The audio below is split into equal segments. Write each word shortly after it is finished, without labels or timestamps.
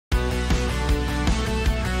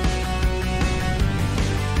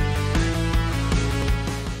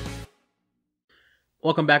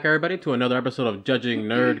Welcome back, everybody, to another episode of Judging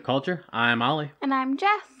Nerd Culture. I'm Ollie. And I'm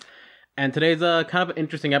Jess. And today's kind of an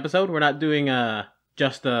interesting episode. We're not doing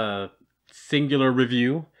just a singular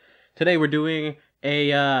review. Today we're doing a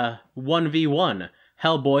 1v1,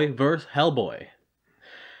 Hellboy vs. Hellboy.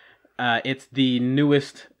 It's the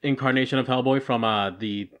newest incarnation of Hellboy from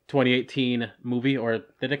the 2018 movie. Or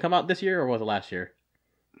did it come out this year or was it last year,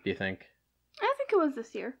 do you think? I think it was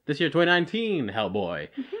this year. This year, 2019 Hellboy.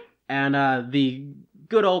 Mm-hmm. And the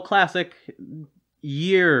good old classic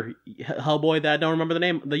year Hellboy that I don't remember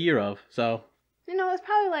the year of. So, it's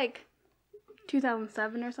probably like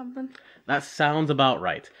 2007 or something. That sounds about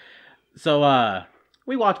right. So,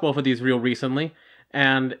 we watched both of these real recently,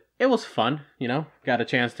 and it was fun, Got a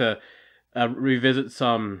chance to revisit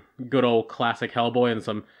some good old classic Hellboy and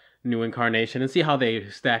some new incarnation and see how they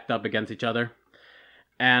stacked up against each other.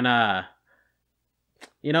 And, I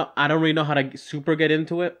don't really know how to super get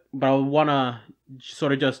into it, but I want to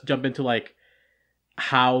sort of just jump into,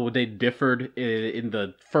 how they differed in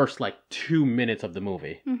the first, 2 minutes of the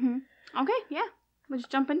movie. Mm-hmm. Okay, yeah. Let's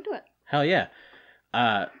jump into it. Hell yeah.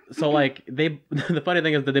 The funny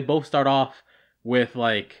thing is that they both start off with,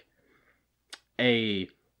 a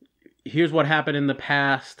here's what happened in the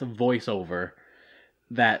past voiceover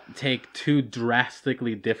that take two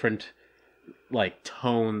drastically different,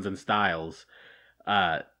 tones and styles.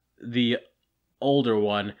 The older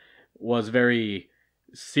one was very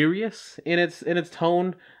serious in its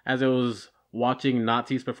tone, as it was watching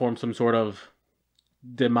Nazis perform some sort of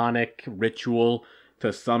demonic ritual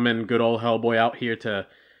to summon good old Hellboy out here to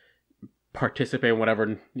participate in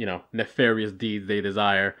whatever, nefarious deeds they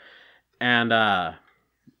desire. And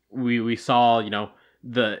we saw,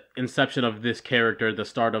 the inception of this character, the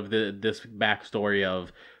start of this backstory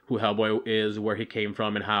of who Hellboy is, where he came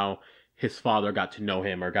from, and how his father got to know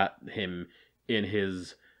him or got him in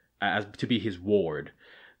his as to be his ward.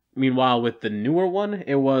 Meanwhile, with the newer one,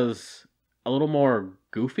 it was a little more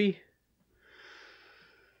goofy.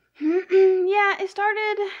 Yeah, it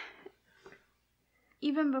started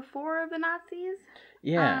even before the Nazis.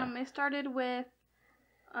 Yeah. It started with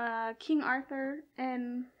King Arthur,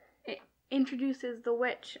 and it introduces the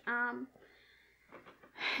witch,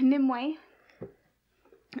 Nimue.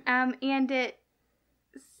 And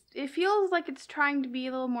it feels like it's trying to be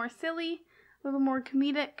a little more silly, a little more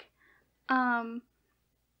comedic.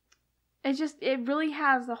 It really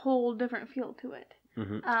has a whole different feel to it.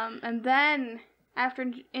 Mm-hmm. And then after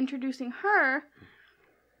introducing her,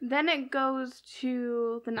 then it goes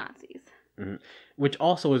to the Nazis. Mm-hmm. Which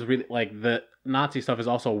also is really, the Nazi stuff is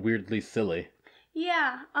also weirdly silly.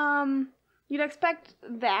 Yeah, you'd expect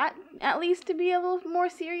that at least to be a little more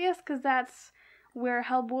serious, because that's where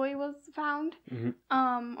Hellboy was found, mm-hmm.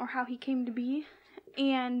 Or how he came to be,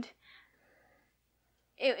 and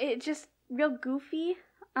it just real goofy.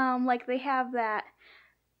 They have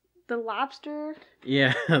the lobster.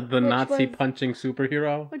 Yeah, the Nazi punching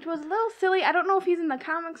superhero. Which was a little silly. I don't know if he's in the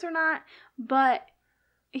comics or not, but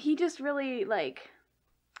he just really,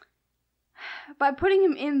 by putting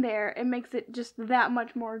him in there, it makes it just that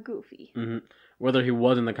much more goofy. Mm-hmm. Whether he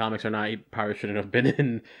was in the comics or not, he probably shouldn't have been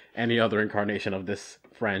in any other incarnation of this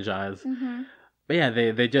franchise. Mm-hmm. But yeah,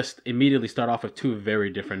 they just immediately start off with two very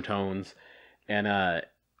different tones. And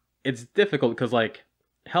it's difficult because,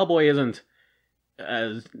 Hellboy isn't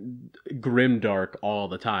as grimdark all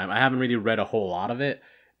the time. I haven't really read a whole lot of it,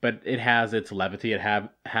 but it has its levity, it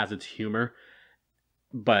has its humor.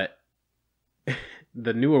 But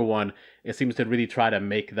the newer one, it seems to really try to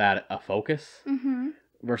make that a focus, mm-hmm.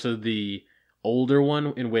 versus the older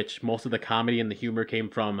one, in which most of the comedy and the humor came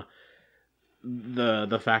from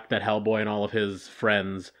the fact that Hellboy and all of his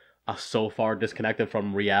friends are so far disconnected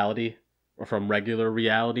from reality, or from regular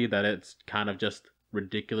reality, that it's kind of just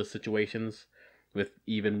ridiculous situations with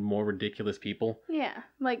even more ridiculous people. Yeah,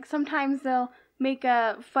 sometimes they'll make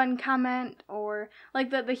a fun comment, or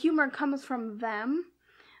the humor comes from them,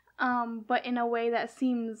 but in a way that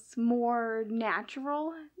seems more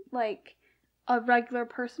natural, like a regular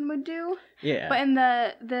person would do. Yeah. But in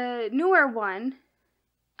the newer one,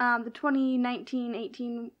 the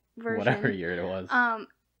 2019-18 version, whatever year it was,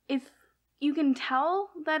 you can tell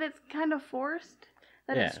that it's kind of forced,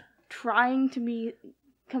 that it's trying to be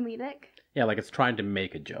comedic. Yeah, it's trying to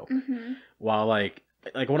make a joke. Mm-hmm. While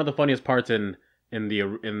one of the funniest parts in the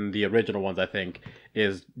original ones, I think,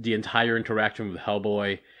 is the entire interaction with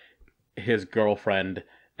Hellboy, his girlfriend,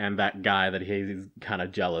 and that guy that he's kind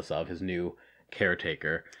of jealous of, his new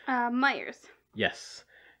caretaker. Myers. Yes,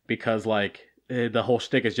 because the whole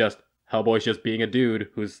shtick is just Hellboy's just being a dude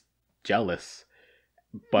who's jealous,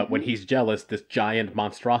 but when he's jealous, this giant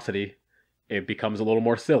monstrosity it becomes a little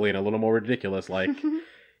more silly and a little more ridiculous. Like,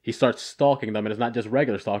 he starts stalking them, and it's not just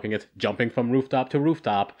regular stalking, it's jumping from rooftop to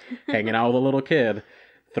rooftop, hanging out with a little kid,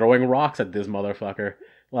 throwing rocks at this motherfucker.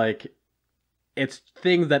 Like, it's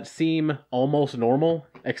things that seem almost normal,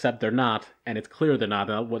 except they're not, and it's clear they're not.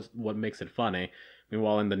 That's what makes it funny.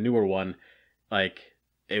 Meanwhile, in the newer one, like,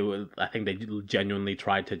 I think they genuinely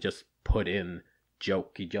tried to just put in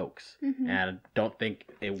jokey jokes, and I don't think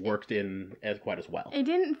it worked in as quite as well. It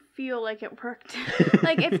didn't feel like it worked.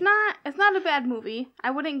 Like, it's not a bad movie.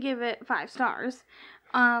 I wouldn't give it 5 stars.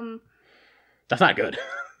 That's not good.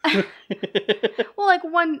 Well, like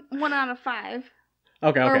one out of 5.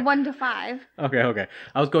 Okay. Or 1 to 5. Okay.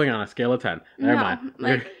 I was going on a scale of 10. Never mind.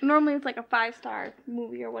 Like, normally it's like a 5-star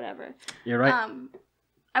movie or whatever. You're right.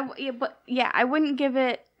 I wouldn't give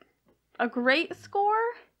it a great score.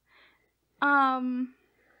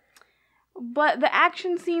 But the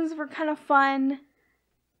action scenes were kind of fun.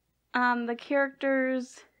 The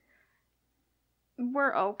characters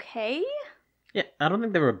were okay. Yeah, I don't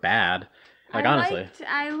think they were bad. Like, honestly.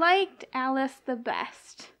 I liked Alice the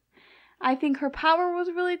best. I think her power was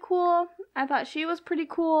really cool. I thought she was pretty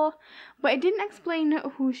cool. But it didn't explain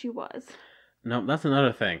who she was. No, that's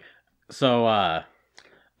another thing. So,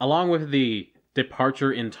 along with the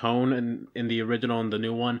departure in tone in the original and the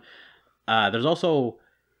new one, there's also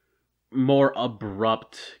more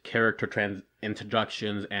abrupt character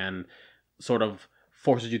introductions and sort of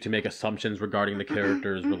forces you to make assumptions regarding the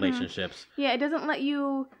characters' relationships. Yeah, it doesn't let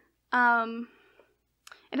you,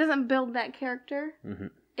 it doesn't build that character.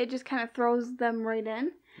 It just kind of throws them right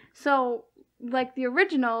in. So, like the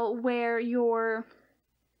original, where you're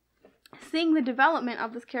seeing the development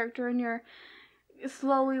of this character and you're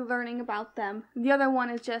slowly learning about them. The other one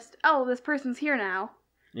is just, oh, this person's here now.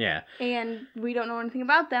 Yeah. And we don't know anything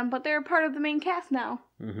about them, but they're part of the main cast now.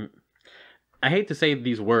 I hate to say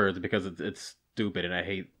these words because it's stupid and I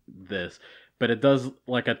hate this, but it does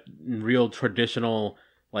like a real traditional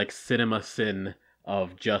like cinema sin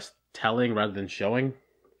of just telling rather than showing.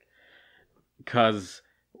 Because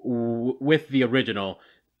with the original,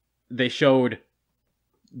 they showed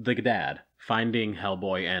the dad finding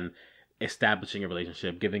Hellboy and establishing a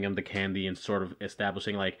relationship, giving him the candy and sort of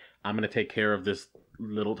establishing like, I'm going to take care of this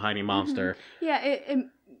little tiny monster. Yeah,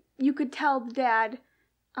 you could tell the dad,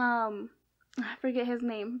 I forget his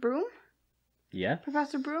name, Broom? Yeah.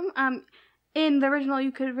 Professor Broom? In the original,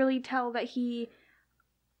 you could really tell that he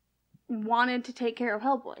wanted to take care of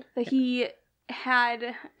Hellboy. That he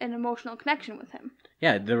had an emotional connection with him.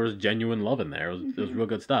 Yeah, there was genuine love in there. It was real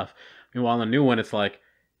good stuff. Meanwhile, in the new one, it's like,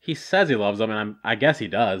 he says he loves them, and I guess he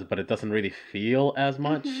does, but it doesn't really feel as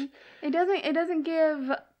much. It doesn't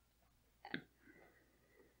give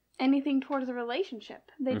anything towards the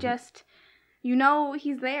relationship. They just, you know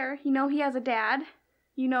he's there. You know he has a dad.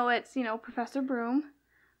 You know it's, Professor Broom.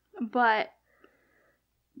 But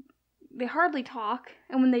they hardly talk.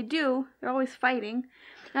 And when they do, they're always fighting.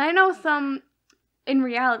 And I know in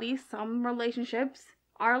reality, some relationships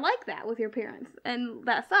are like that with your parents. And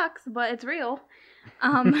that sucks, but it's real.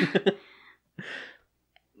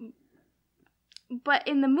 But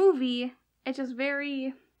in the movie, it's just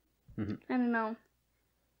very, I don't know,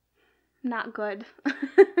 not good.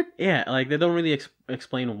 Yeah, like they don't really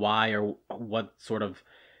explain why or what sort of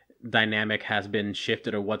dynamic has been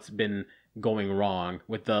shifted or what's been going wrong.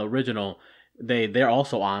 With the original, they're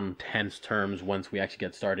also on tense terms once we actually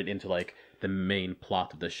get started into like the main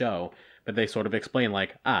plot of the show. But they sort of explain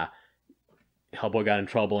like, Hellboy got in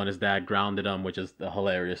trouble and his dad grounded him, which is the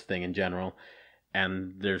hilarious thing in general.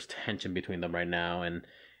 And there's tension between them right now, and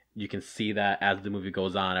you can see that as the movie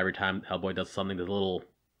goes on. Every time Hellboy does something that's a little,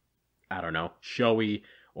 I don't know, showy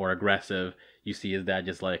or aggressive, you see his dad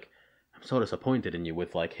just like, I'm so disappointed in you,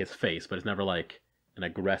 with like his face, but it's never like an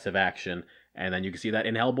aggressive action. And then you can see that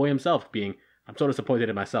in Hellboy himself being, I'm so disappointed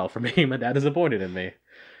in myself for making my dad disappointed in me.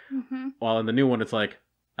 While in the new one, it's like,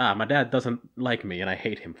 my dad doesn't like me and I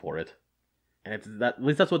hate him for it. And it's that, at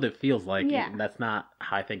least that's what it feels like. Yeah. That's not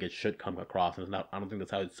how I think it should come across. And it's not, I don't think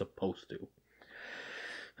that's how it's supposed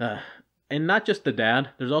to. And not just the dad.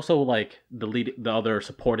 There's also like the other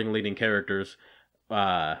supporting leading characters.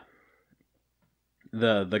 The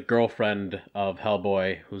girlfriend of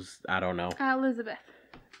Hellboy, who's, I don't know. Elizabeth.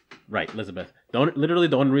 Right, Elizabeth. Literally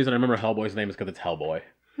the only reason I remember Hellboy's name is because it's Hellboy.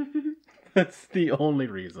 That's the only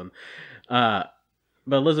reason. But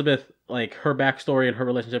Elizabeth, like, her backstory and her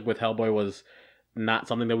relationship with Hellboy was not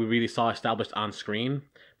something that we really saw established on screen,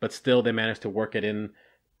 but still they managed to work it in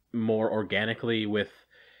more organically with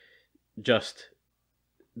just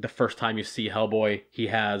the first time you see Hellboy, he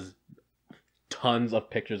has tons of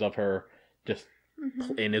pictures of her just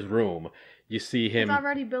in his room. You see him... He's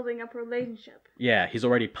already building up a relationship. Yeah, he's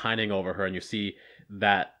already pining over her, and you see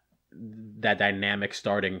that dynamic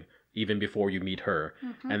starting even before you meet her.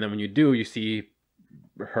 And then when you do, you see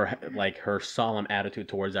her, like, her solemn attitude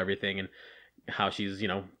towards everything, and how she's,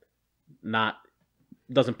 not...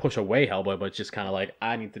 doesn't push away Hellboy, but just kind of like,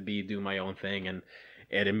 I need to do my own thing, and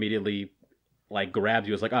it immediately, like, grabs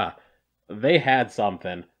you. It's like, they had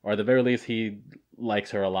something, or at the very least, he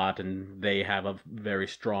likes her a lot, and they have a very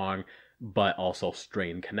strong but also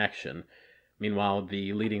strained connection. Meanwhile,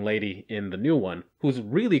 the leading lady in the new one, who's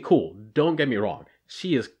really cool, don't get me wrong,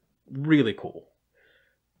 she is really cool,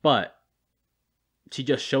 but she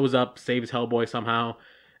just shows up, saves Hellboy somehow,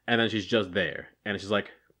 and then she's just there, and she's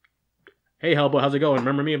like, hey Hellboy, how's it going?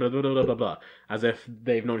 Remember me? Blah, blah, blah, blah, blah. As if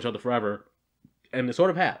they've known each other forever. And they sort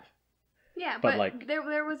of have. Yeah, but like,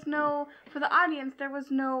 there was no... For the audience, there was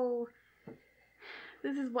no...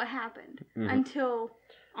 This is what happened. Until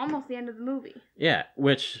almost the end of the movie. Yeah,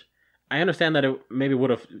 which... I understand that it maybe would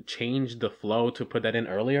have changed the flow to put that in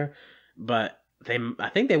earlier. But I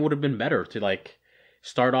think they would have been better to, like,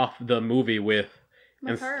 start off the movie with...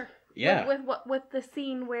 her. Yeah. With the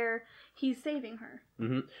scene where he's saving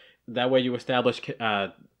her. That way you establish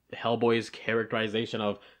Hellboy's characterization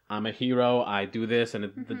of, I'm a hero, I do this,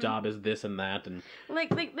 and the job is this and that, and like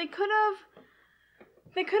they could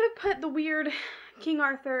have put the weird King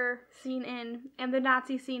Arthur scene in and the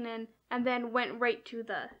Nazi scene in, and then went right to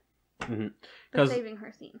the saving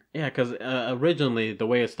her scene. Yeah, because originally the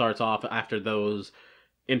way it starts off after those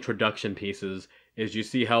introduction pieces is you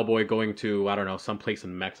see Hellboy going to, I don't know, someplace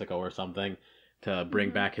in Mexico or something to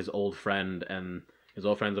bring back his old friend, and his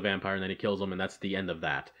old friend's a vampire, and then he kills him, and that's the end of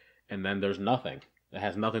that. And then there's nothing. It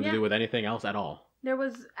has nothing to do with anything else at all. There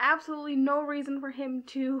was absolutely no reason for him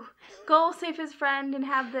to go save his friend and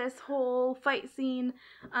have this whole fight scene.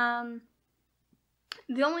 The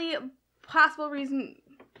only possible reason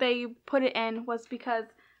they put it in was because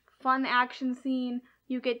fun action scene,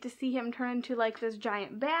 you get to see him turn into like this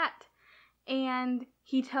giant bat, and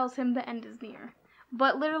he tells him the end is near.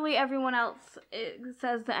 But literally everyone else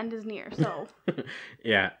says the end is near, so...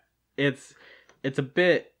 Yeah, it's a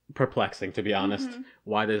bit perplexing, to be honest,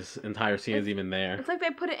 why this entire scene is even there. It's like they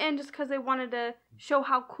put it in just because they wanted to show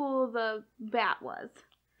how cool the bat was.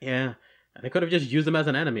 Yeah, they could have just used him as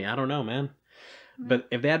an enemy, I don't know, man. But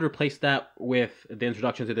if they had replaced that with the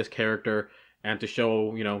introduction to this character, and to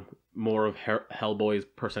show, more of Hellboy's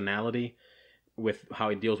personality... with how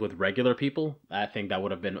he deals with regular people, I think that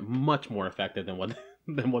would have been much more effective than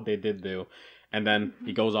what they did do. And then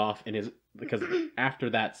he goes off in his... Because after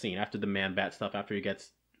that scene, after the man-bat stuff, after he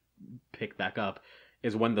gets picked back up,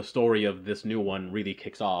 is when the story of this new one really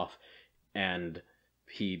kicks off, and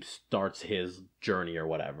he starts his journey or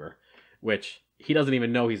whatever. Which, he doesn't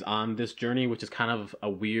even know he's on this journey, which is kind of a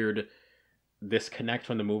weird disconnect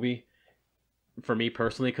from the movie. For me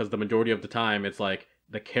personally, because the majority of the time, it's like,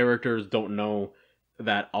 the characters don't know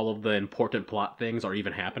that all of the important plot things are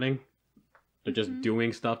even happening. They're just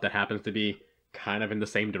doing stuff that happens to be kind of in the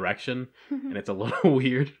same direction, and it's a little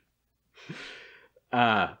weird.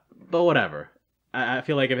 But whatever. I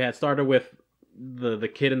feel like if it had started with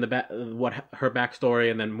the kid in the back, her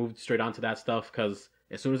backstory, and then moved straight on to that stuff, because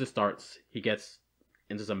as soon as it starts, he gets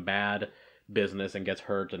into some bad business and gets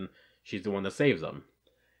hurt, and she's the one that saves him.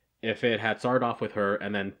 If it had started off with her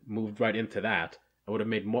and then moved right into that, it would have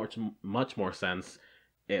made much more sense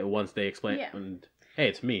once they explained, and, hey,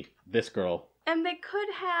 it's me, this girl. And they could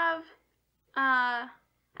have,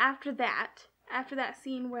 after that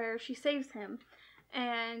scene where she saves him,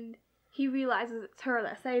 and he realizes it's her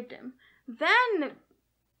that saved him, then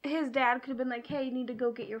his dad could have been like, hey, you need to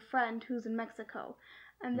go get your friend who's in Mexico.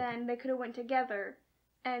 And then they could have went together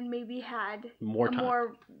and maybe had a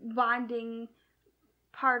more bonding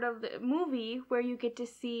part of the movie where you get to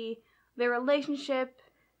see their relationship.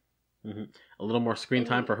 A little more screen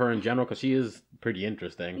time for her in general, because she is pretty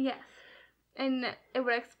interesting. Yes. And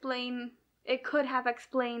it could have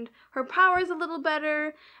explained her powers a little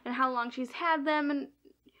better, and how long she's had them, and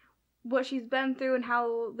what she's been through, and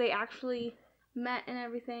how they actually met and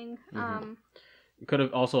everything. It could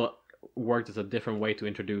have also worked as a different way to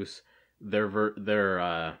introduce their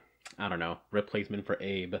I don't know, replacement for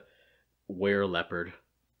Abe, were-leopard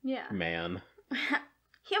man.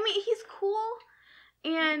 I mean, he's cool,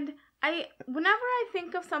 and whenever I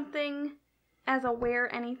think of something as a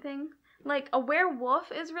anything, like a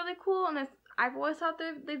werewolf is really cool, and I've always thought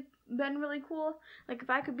they've been really cool. Like, if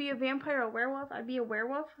I could be a vampire or a werewolf, I'd be a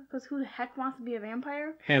werewolf, because who the heck wants to be a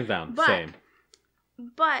vampire? Hands down, same. same.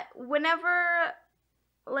 But whenever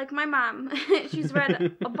like my mom, she's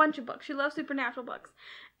read a bunch of books. She loves supernatural books.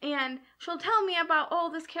 And she'll tell me about, oh,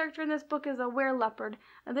 this character in this book is a were-leopard.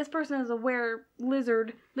 This person is a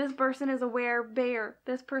were-lizard. This person is a were-bear.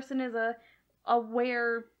 This person is a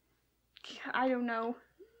were, I don't know,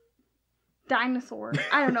 dinosaur.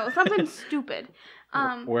 I don't know, something stupid.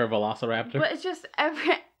 Were-velociraptor? But it's just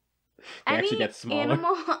any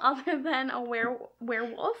animal other than a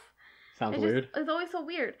werewolf. Sounds weird. It's always so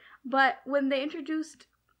weird. But when they introduced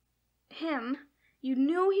him, you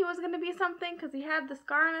knew he was going to be something because he had the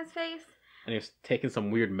scar on his face. And he was taking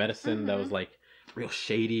some weird medicine that was like real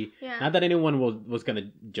shady. Yeah. Not that anyone was going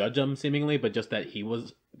to judge him seemingly, but just that he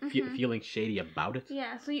was feeling shady about it.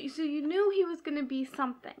 Yeah, so you knew he was going to be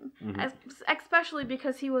something. Especially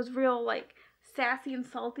because he was real like sassy and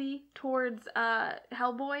salty towards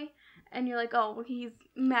Hellboy. And you're like, oh, well, he's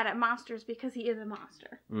mad at monsters because he is a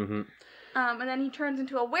monster. And then he turns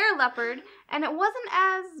into a were-leopard, and it wasn't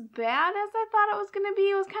as bad as I thought it was going to be.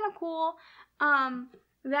 It was kind of cool.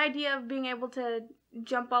 The idea of being able to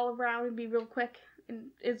jump all around and be real quick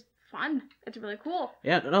is fun. It's really cool.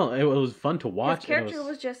 Yeah, no, it was fun to watch. His character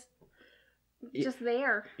was just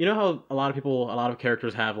there. You know how a lot of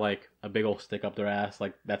characters have like a big old stick up their ass?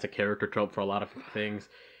 Like that's a character trope for a lot of things.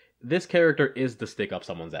 This character is the stick up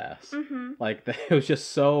someone's ass. Like it was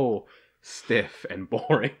just so stiff and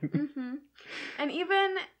boring. And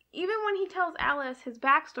even when he tells Alice his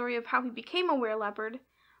backstory of how he became a were-leopard,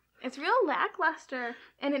 it's real lackluster,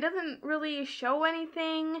 and it doesn't really show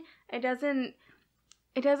anything. It doesn't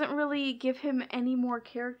really give him any more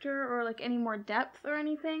character or like any more depth or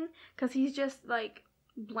anything, because he's just like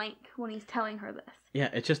blank when he's telling her this. Yeah,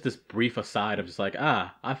 it's just this brief aside of just like,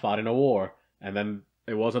 I fought in a war, and then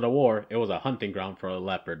it wasn't a war, it was a hunting ground for a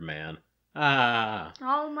leopard man.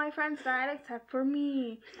 All of my friends died except for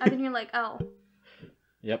me. And then you're like, oh.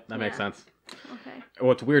 Yep, that makes sense. Okay.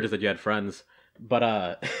 What's weird is that you had friends,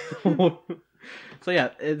 but so yeah,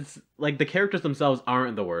 it's like the characters themselves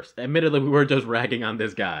aren't the worst. Admittedly, we were just ragging on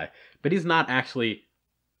this guy, but he's not actually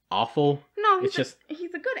awful. No, he's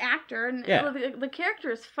a good actor, and the character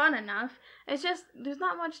is fun enough. It's just there's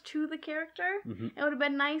not much to the character. It would have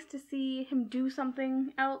been nice to see him do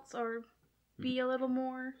something else or be a little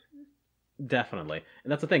more. Definitely,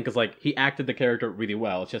 and that's the thing, because like he acted the character really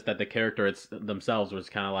well. It's just that the character themselves was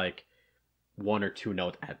kind of like one or two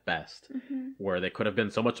notes at best, where they could have been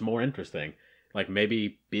so much more interesting. Like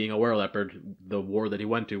maybe being a were-leopard, the war that he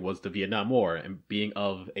went to was the Vietnam War, and being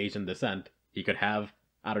of Asian descent, he could have,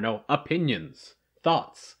 I don't know, opinions,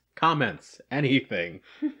 thoughts, comments, anything.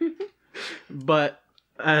 But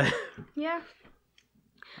yeah.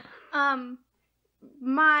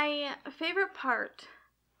 My favorite part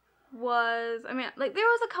was, I mean, like there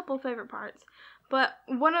was a couple favorite parts, but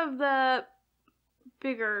one of the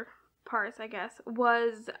bigger parts, I guess,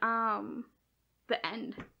 was the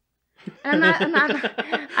end. And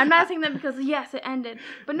I'm not saying that because yes, it ended,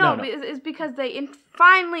 but no. It's because they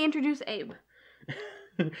finally introduced Abe.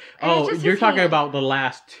 Oh, you're talking about the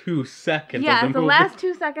last 2 seconds. Yeah, of the movie. The last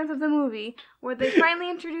 2 seconds of the movie where they finally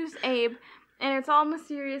introduced Abe, and it's all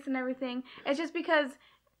mysterious and everything. It's just because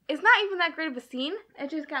it's not even that great of a scene. It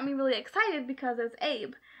just got me really excited because it's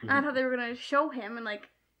Abe. And I thought they were gonna show him and like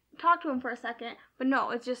talk to him for a second, but no,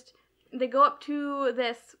 it's just they go up to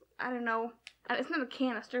this, I don't know, it's not a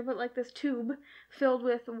canister, but like this tube filled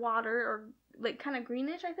with water or like kind of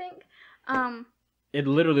greenish, I think. It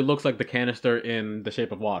literally looks like the canister in The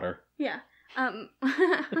Shape of Water. Yeah.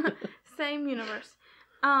 Same universe.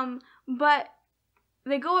 But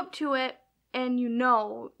they go up to it and you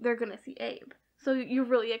know they're gonna see Abe. So you're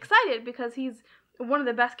really excited because he's one of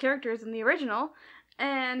the best characters in the original.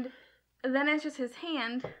 And then it's just his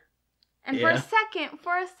hand. And for a second,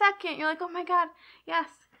 you're like, oh my god, yes.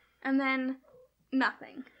 And then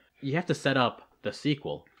nothing. You have to set up the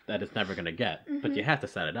sequel that it's never going to get, but you have to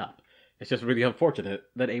set it up. It's just really unfortunate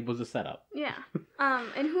that Abe was a setup. Yeah.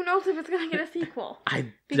 And who knows if it's going to get a sequel. Because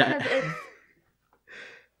it's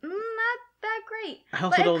not that great.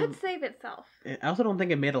 But it could save itself. I also don't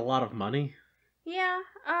think it made a lot of money. Yeah.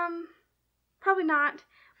 Probably not.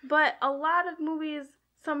 But a lot of movies,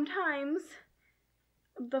 sometimes,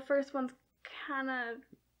 the first one's kind of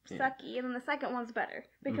sucky, and then the second one's better,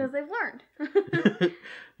 because they've learned.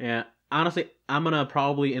 Yeah. Honestly, I'm going to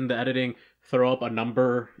probably, in the editing, throw up a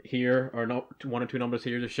number here, or one or two numbers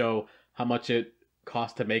here to show how much it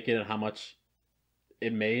cost to make it and how much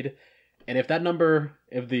it made. And if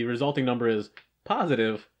the resulting number is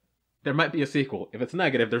positive, there might be a sequel. If it's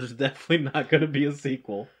negative, there's definitely not going to be a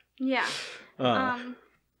sequel. Yeah. But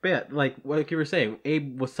yeah, like you were saying,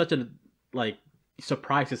 Abe was such a,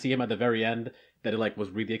 surprise to see him at the very end that it, was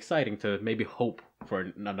really exciting to maybe hope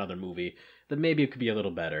for another movie, then maybe it could be a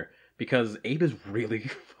little better. Because Abe is really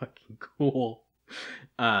fucking cool.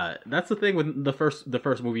 That's the thing with the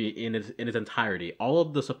first movie in its entirety. All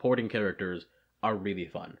of the supporting characters are really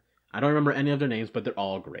fun. I don't remember any of their names, but they're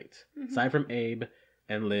all great. Mm-hmm. Aside from Abe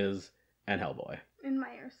and Liz and Hellboy. And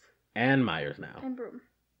Myers. And Myers now. And Broom.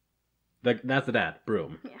 That's the dad,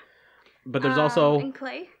 Broom. Yeah. But there's also... And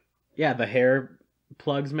Clay. Yeah, the hair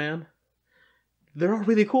plugs man. They're all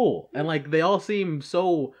really cool. And, like, they all seem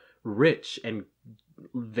so rich and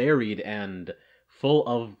varied and full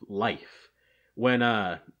of life. When,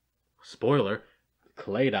 spoiler,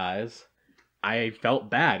 Clay dies, I felt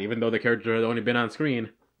bad, even though the character had only been on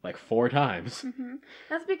screen, like, 4 times. Mm-hmm.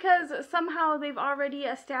 That's because somehow they've already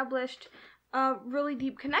established a really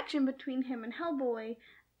deep connection between him and Hellboy,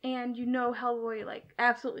 and you know Hellboy, like,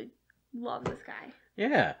 absolutely loves this guy.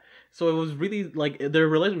 Yeah. So it was really, like, their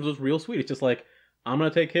relationship was real sweet. It's just like, I'm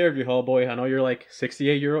gonna take care of you, Hellboy. I know you're, like,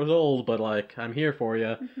 68 years old, but, like, I'm here for you.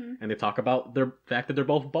 Mm-hmm. And they talk about the fact that they're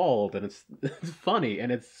both bald, and it's funny,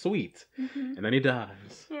 and it's sweet. Mm-hmm. And then he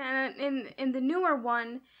dies. Yeah, and in the newer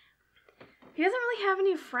one, he doesn't really have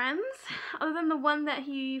any friends, other than the one that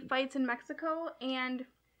he fights in Mexico, and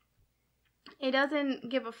it doesn't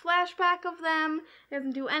give a flashback of them, it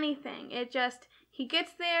doesn't do anything. It just, he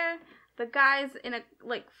gets there, the guy's in a,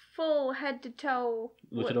 like, full head-to-toe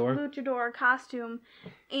luchador costume,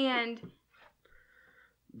 and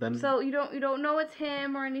then so you don't know it's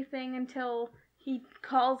him or anything until he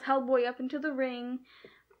calls Hellboy up into the ring,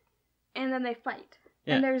 and then they fight.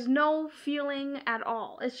 Yeah. And there's no feeling at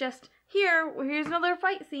all. It's just, here's another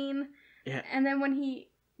fight scene. Yeah. And then when he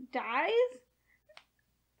dies,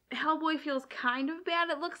 Hellboy feels kind of bad,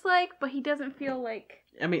 it looks like, but he doesn't feel like...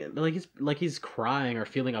 I mean, he's crying or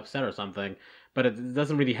feeling upset or something, but it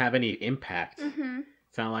doesn't really have any impact. Mm-hmm.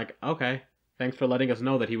 It's not like, okay, thanks for letting us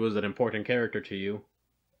know that he was an important character to you.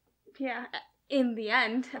 Yeah, in the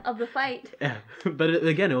end of the fight. Yeah, but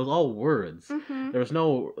again, it was all words. Mm-hmm. There was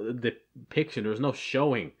no depiction, there was no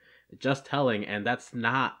showing, just telling, and that's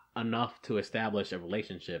not enough to establish a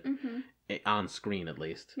relationship, on screen at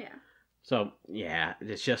least. Yeah. So, yeah,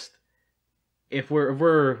 it's just, if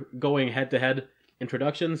we're going head-to-head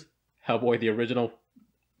introductions, Hellboy, the original,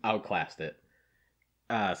 outclassed it.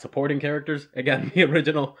 Supporting characters, again, the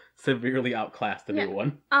original severely outclassed the new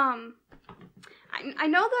one. I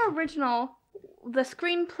know the original, the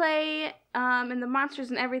screenplay, and the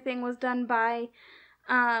monsters and everything was done by,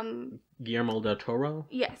 Guillermo del Toro?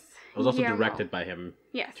 Yes. It was also directed by him.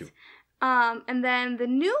 Yes. Too. And then the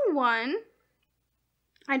new one,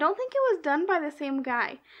 I don't think it was done by the same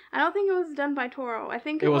guy. I don't think it was done by Toro. I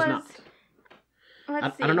think it was not.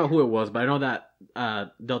 Let's see. I don't know who it was, but I know that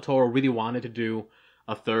Del Toro really wanted to do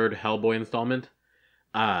a third Hellboy installment.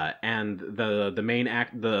 And the main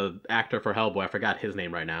actor for Hellboy, I forgot his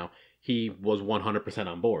name right now, he was 100%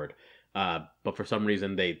 on board. But for some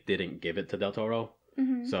reason they didn't give it to Del Toro.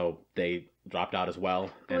 Mm-hmm. So they dropped out as well.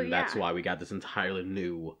 And that's why we got this entirely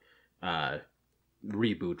new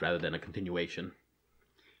reboot rather than a continuation.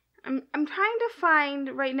 I'm trying to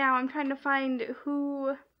find right now. I'm trying to find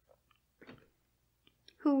who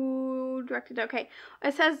directed. Okay,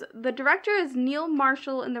 it says the director is Neil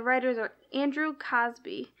Marshall and the writers are Andrew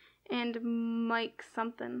Cosby and Mike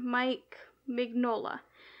Mignola.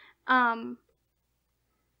 I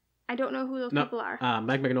don't know who those people are.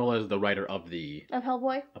 Mike Mignola is the writer of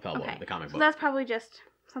Hellboy. Okay. The comic book. So that's probably just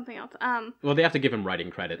something else. Well, they have to give him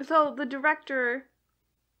writing credit. So the director,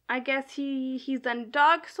 I guess he's done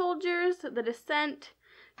Dog Soldiers, The Descent,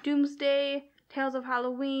 Doomsday, Tales of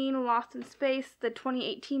Halloween, Lost in Space, the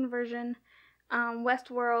 2018 version,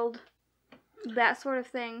 Westworld, that sort of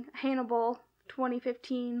thing, Hannibal,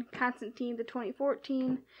 2015, Constantine, the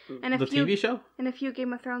 2014, and the TV show, and a few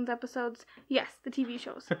Game of Thrones episodes. Yes, the TV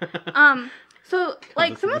shows. So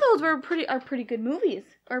like some of those are pretty good movies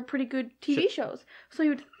or pretty good TV shows. So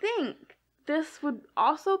you'd think this would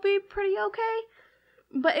also be pretty okay,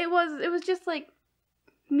 but it was just like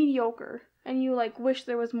mediocre, and you like wish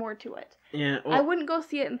there was more to it. Yeah, well, I wouldn't go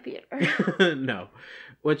see it in theater. No,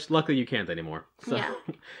 which luckily you can't anymore. So. Yeah.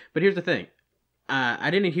 But here's the thing.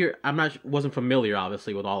 Wasn't familiar,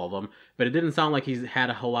 obviously, with all of them, but it didn't sound like he's had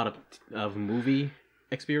a whole lot of movie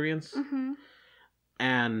experience. Mm-hmm.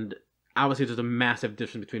 And obviously there's a massive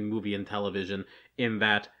difference between movie and television, in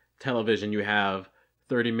that television you have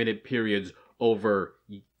 30-minute periods over,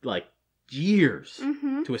 like, years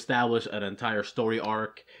to establish an entire story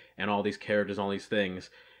arc and all these characters, all these things.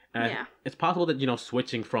 And it's possible that,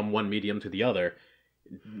 switching from one medium to the other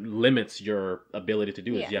limits your ability to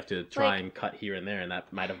do is Yeah. you have to try Like- and cut here and there, and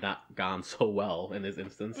that might have not gone so well in this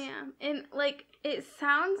instance. Yeah, and like it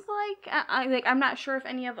sounds like I'm not sure if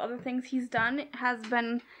any of the other things he's done has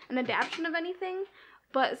been an adaptation of anything,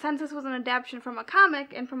 but since this was an adaptation from a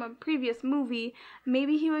comic and from a previous movie,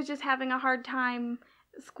 maybe he was just having a hard time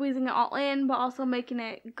squeezing it all in, but also making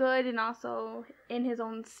it good and also in his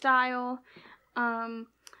own style.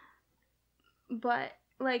 But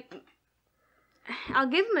like, I'll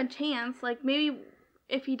give him a chance. Like maybe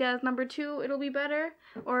if he does number 2, it'll be better,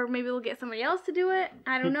 or maybe we'll get somebody else to do it.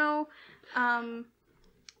 I don't know.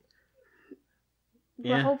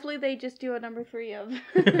 But hopefully they just do a number 3 of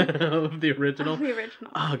of the original. Of the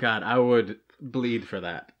original. Oh God, I would bleed for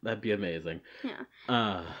that. That'd be amazing.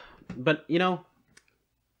 Yeah. But you know,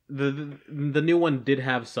 the new one did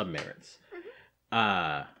have some merits.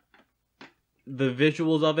 Mm-hmm. The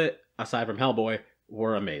visuals of it, aside from Hellboy,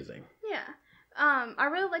 were amazing. Yeah. I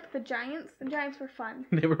really liked the Giants. The Giants were fun.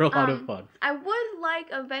 They were a lot of fun. I would like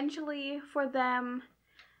eventually for them,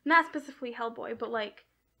 not specifically Hellboy, but like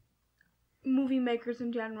movie makers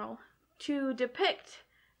in general, to depict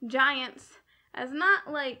giants as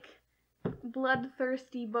not like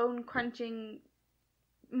bloodthirsty, bone-crunching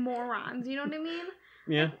morons. You know what I mean?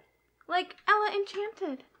 Yeah. Like Ella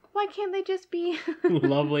Enchanted. Why can't they just be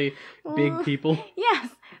lovely, big people? Yes,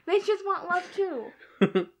 they just want love too.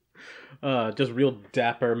 Just real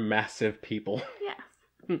dapper, massive people.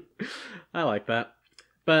 Yes. I like that.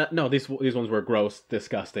 But no, these ones were gross,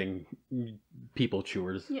 disgusting people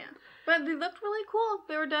chewers. Yeah. But they looked really cool.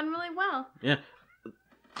 They were done really well. Yeah.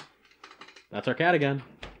 That's our cat again.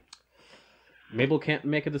 Mabel can't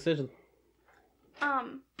make a decision.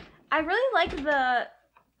 I really like the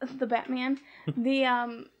Batman.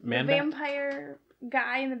 The vampire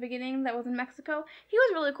guy in the beginning that was in Mexico. He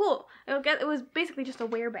was really cool. It was basically just a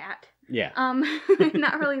werebat. Yeah.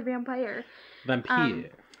 Not really a vampire. Vampire.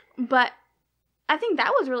 But I think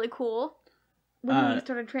that was really cool when he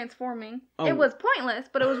started transforming. It was pointless,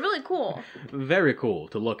 but it was really cool. Very cool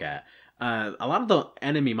to look at. A lot of the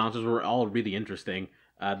enemy monsters were all really interesting.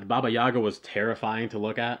 The Baba Yaga was terrifying to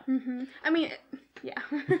look at. Mm-hmm. I mean, yeah.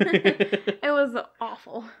 It was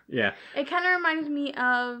awful. Yeah. It kind of reminded me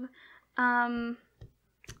of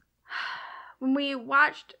when we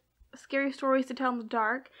watched Scary Stories to Tell in the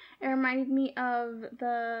Dark. It reminded me of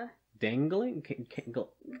the Jangling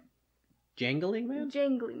Man?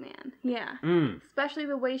 Jangly Man, yeah. Mm. Especially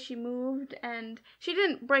the way she moved, and she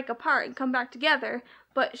didn't break apart and come back together,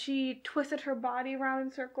 but she twisted her body around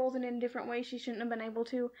in circles and in different ways she shouldn't have been able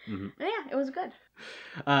to. Mm-hmm. And yeah, it was good.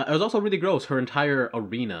 It was also really gross. Her entire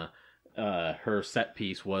arena, her set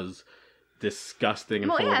piece was disgusting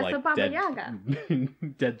and full of like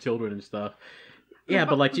dead children and stuff. Yeah,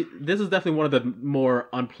 but like this is definitely one of the more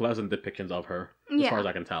unpleasant depictions of her, as far as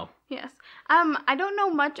I can tell. Yes. I don't know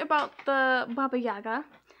much about the Baba Yaga.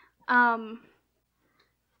 All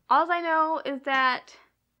I know is that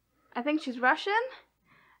I think she's Russian,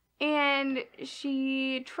 and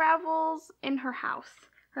she travels in her house.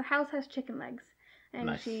 Her house has chicken legs,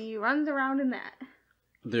 and she runs around in that.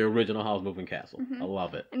 The original Howl's Moving Castle. Mm-hmm. I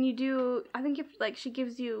love it. And I think she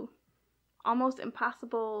gives you almost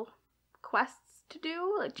impossible quests to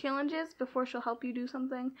do, like challenges, before she'll help you do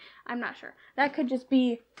something. I'm not sure. That could just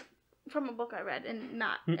be from a book I read and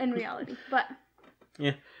not in reality. But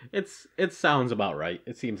yeah, it sounds about right.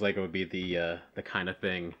 It seems like it would be the kind of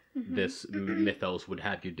thing this mythos would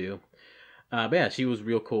have you do. But yeah, she was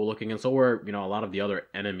real cool looking, and so were a lot of the other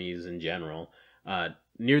enemies in general.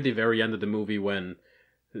 Near the very end of the movie, when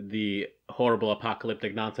the horrible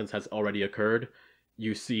apocalyptic nonsense has already occurred,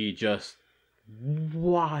 you see just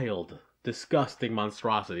wild, disgusting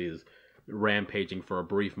monstrosities rampaging for a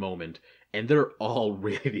brief moment, and they're all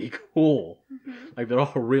really cool. Like, they're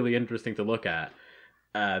all really interesting to look at.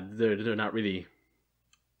 They're not really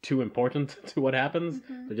too important to what happens.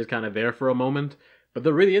 They're just kind of there for a moment, but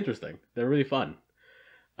they're really interesting. They're really fun.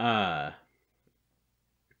 And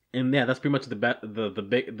yeah, that's pretty much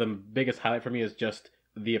the biggest highlight for me is just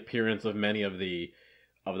the appearance of many of the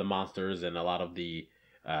monsters and a lot of the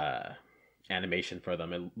animation for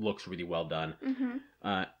them. It looks really well done.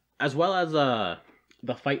 As well as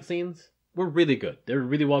the fight scenes were really good. They're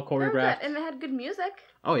really well choreographed. And they had good music.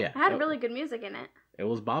 Oh yeah. It had really good music in it. It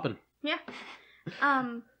was bopping. Yeah.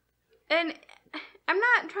 And I'm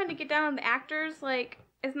not trying to get down on the actors. Like,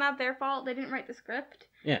 it's not their fault. They didn't write the script.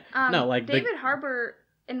 Yeah. No, like David Harbour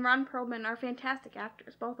and Ron Perlman are fantastic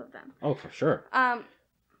actors, both of them. Oh, for sure.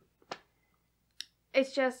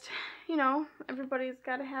 It's just, everybody's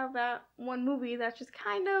got to have that one movie that's just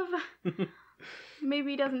kind of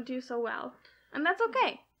maybe doesn't do so well. And that's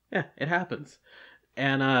okay. Yeah, it happens.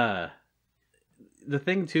 And the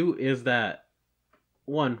thing too is that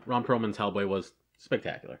one, Ron Perlman's Hellboy was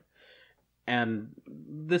spectacular. And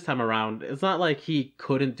this time around, it's not like he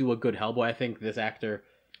couldn't do a good Hellboy. I think this actor...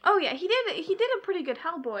 Oh yeah, he did a pretty good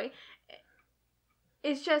Hellboy.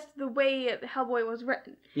 It's just the way Hellboy was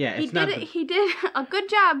written. Yeah, he did a good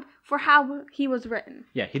job for how he was written.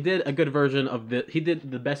 Yeah, he did a good version of he did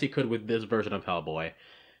the best he could with this version of Hellboy,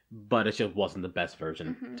 but it just wasn't the best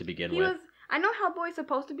version to begin with. I know Hellboy's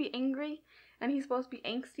supposed to be angry, and he's supposed to be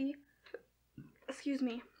angsty. Excuse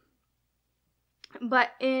me. But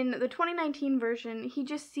in the 2019 version, he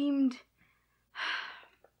just seemed...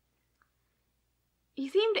 He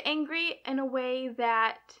seemed angry in a way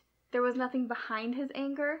that there was nothing behind his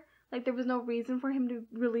anger. Like, there was no reason for him to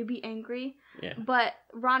really be angry. Yeah. But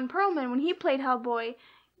Ron Perlman, when he played Hellboy,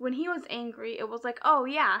 when he was angry, it was like, oh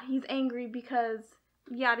yeah, he's angry because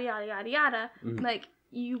yada yada yada yada. Mm-hmm. Like,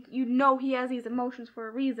 you know he has these emotions for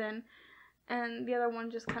a reason. And the other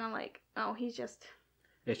one just kind of like, oh, he's just...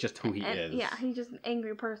 It's just who he is. Yeah, he's just an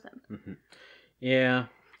angry person. Mm-hmm. Yeah.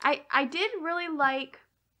 I did really like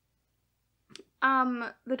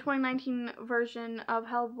the 2019 version of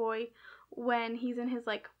Hellboy when he's in his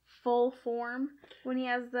like full form, when he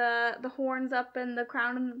has the horns up and the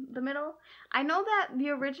crown in the middle. I know that the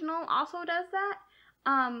original also does that,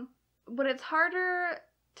 but it's harder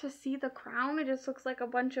to see the crown. It just looks like a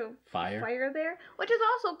bunch of fire there, which is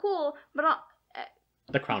also cool, but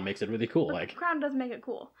the crown makes it really cool. The crown does make it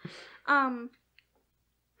cool.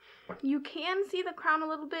 You can see the crown a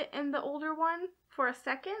little bit in the older one for a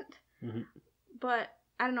second, but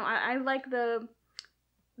I don't know. I like the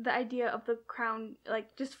idea of the crown,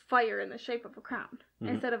 like just fire in the shape of a crown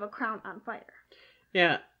instead of a crown on fire.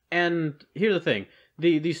 Yeah, and here's the thing: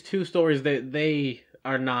 these two stories, they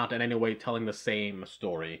are not in any way telling the same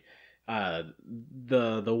story.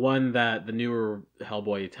 The one that the newer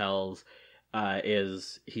Hellboy tells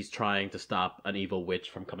is he's trying to stop an evil witch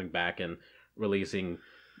from coming back and releasing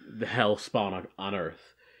the hell spawn on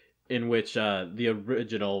Earth, in which the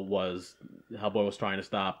original was Hellboy was trying to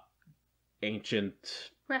stop ancient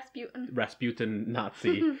Rasputin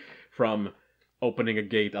Nazi from opening a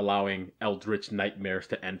gate allowing eldritch nightmares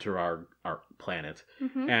to enter our planet.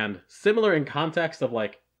 And similar in context of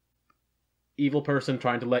like evil person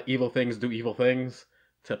trying to let evil things do evil things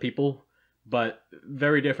to people, but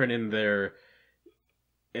very different in their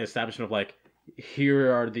establishment of like,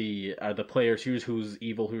 here are the players, here's who's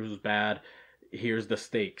evil, who's bad, here's the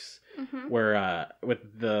stakes. Where with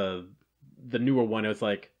the newer one, it was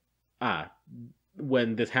like,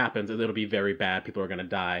 when this happens, it'll be very bad, people are gonna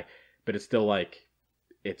die, but it's still like,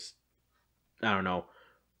 it's, I don't know,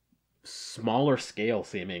 smaller scale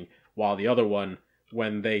seeming, while the other one,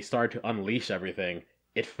 when they started to unleash everything,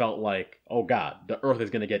 it felt like, oh god, the Earth is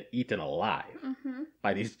gonna get eaten alive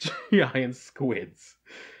by these giant squids.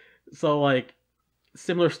 So like,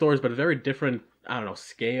 similar stories, but very different, I don't know,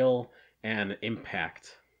 scale and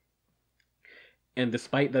impact. And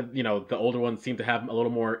despite that, you know, the older ones seem to have a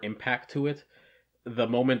little more impact to it, the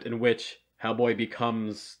moment in which Hellboy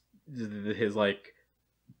becomes his like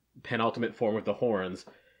penultimate form with the horns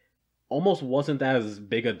almost wasn't as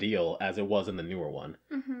big a deal as it was in the newer one,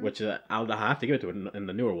 which I'll have to give it to it. In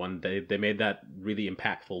the newer one, they made that really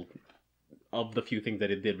impactful. Of the few things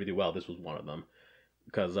that it did really well, this was one of them,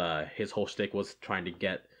 because his whole shtick was trying to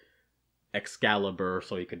get Excalibur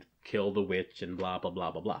so he could kill the witch and blah blah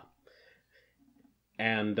blah blah blah.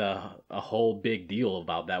 And a whole big deal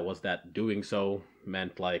about that was that doing so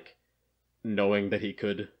meant like knowing that he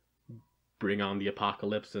could bring on the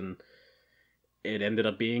apocalypse, and it ended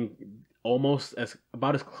up being almost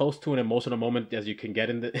about as close to an emotional moment as you can get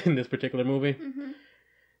in this particular movie.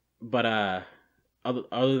 But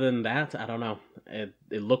other than that, I don't know. It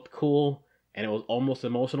looked cool and it was almost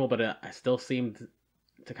emotional, but I still seemed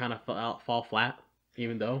to kind of fall flat,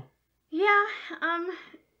 even though. Yeah.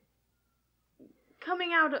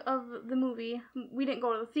 Coming out of the movie, we didn't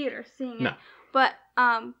go to the theater seeing it. No. But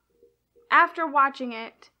after watching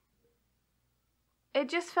it, it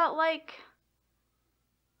just felt like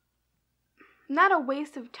not a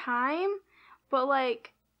waste of time, but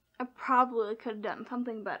like I probably could have done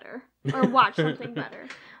something better or watched something better.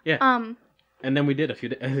 Yeah. And then we did a few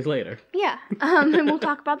days later. Yeah. And we'll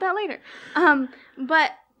talk about that later.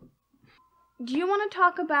 But do you want to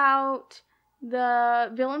talk about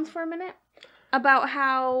the villains for a minute? About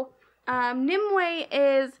how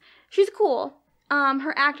Nimue she's cool.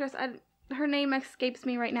 Her actress, her name escapes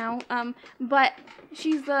me right now. But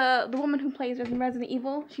she's the woman who plays in Resident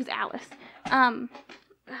Evil. She's Alice.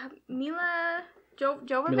 Mila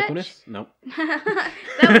Jovovich? Mila Kunis? No. That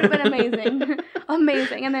would have been amazing.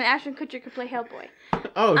 Amazing. And then Ashton Kutcher could play Hellboy.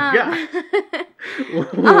 Oh, yeah.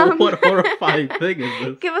 What horrifying thing is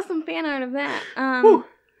this? Give us some fan art of that.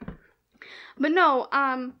 But no,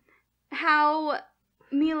 how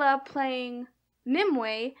Mila playing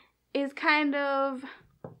Nimue is kind of...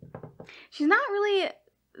 She's not really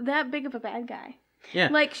that big of a bad guy. Yeah.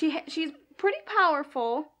 Like, she's pretty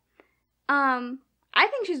powerful. I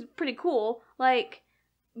think she's pretty cool. Like,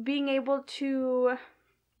 being able to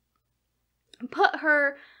put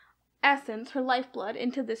her essence, her lifeblood,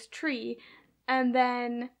 into this tree, and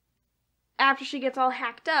then after she gets all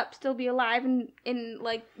hacked up, still be alive, and in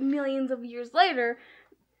like millions of years later,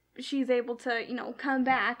 she's able to, you know, come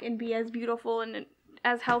back and be as beautiful and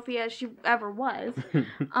as healthy as she ever was.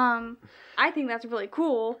 I think that's really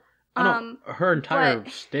cool. I know, her entire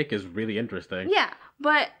shtick is really interesting. Yeah,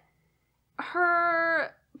 but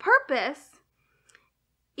her purpose,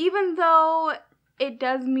 even though it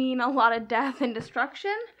does mean a lot of death and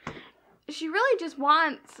destruction, she really just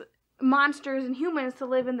wants monsters and humans to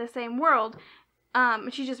live in the same world.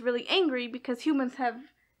 She's just really angry because humans have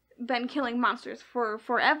been killing monsters for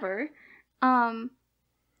forever.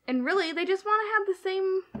 And really, they just want to have the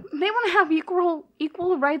same... They want to have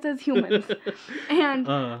equal rights as humans.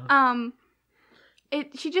 And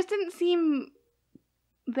she just didn't seem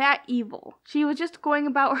that evil. She was just going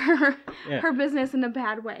about her business in a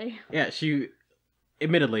bad way. Yeah,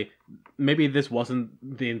 admittedly, maybe this wasn't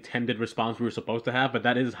the intended response we were supposed to have, but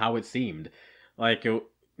that is how it seemed. Like,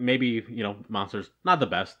 maybe, you know, monsters, not the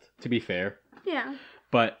best, to be fair. Yeah.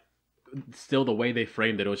 But still, the way they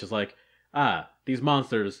framed it was just like, these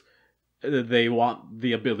monsters, they want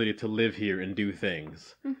the ability to live here and do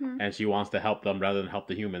things. Mm-hmm. And she wants to help them rather than help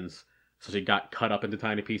the humans. So she got cut up into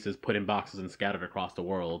tiny pieces, put in boxes, and scattered across the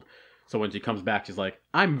world. So when she comes back, she's like,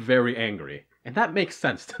 I'm very angry. And that makes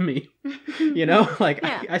sense to me. You know? Like,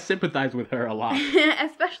 yeah. I sympathize with her a lot.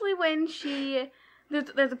 Especially when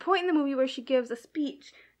there's a point in the movie where she gives a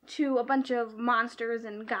speech to a bunch of monsters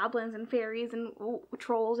and goblins and fairies and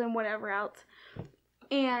trolls and whatever else.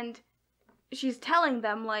 And she's telling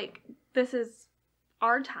them, like, this is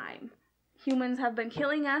our time. Humans have been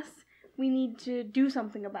killing us. We need to do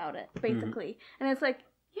something about it, basically. Mm-hmm. And it's like,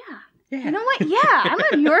 yeah. You know what? Yeah, I'm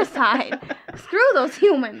on your side. Screw those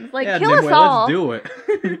humans. Like, kill us all. Let's do it.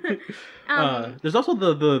 There's also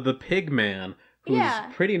the pig man, who's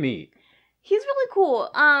pretty neat. He's really cool.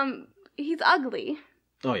 He's ugly.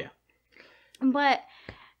 Oh, yeah. But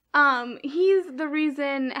he's the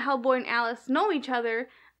reason Hellboy and Alice know each other.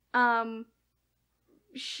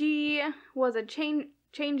 She was a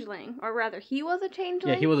changeling, or rather, he was a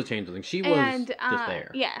changeling. Yeah, he was a changeling. She was just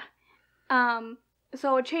there. Yeah.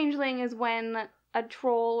 So a changeling is when a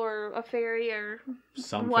troll or a fairy or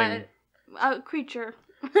something, a creature,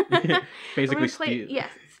 basically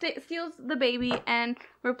steals the baby and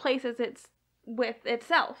replaces it with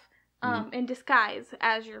itself, in disguise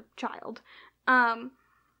as your child. And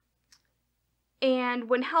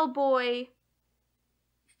when Hellboy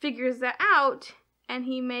figures that out, and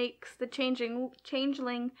he makes the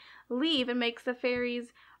changeling leave and makes the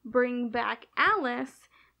fairies bring back Alice,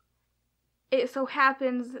 it so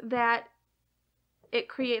happens that it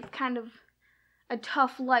creates kind of a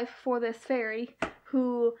tough life for this fairy,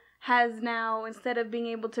 who has now, instead of being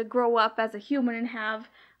able to grow up as a human and have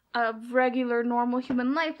a regular, normal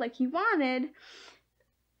human life like he wanted,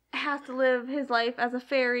 has to live his life as a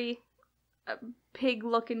fairy, a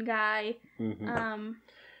pig-looking guy. Mm-hmm.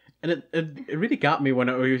 And it really got me when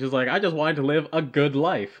he was just like, I just wanted to live a good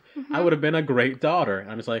life. Mm-hmm. I would have been a great daughter.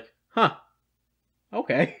 And I'm just like, huh,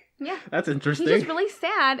 okay. Yeah. That's interesting. He's just really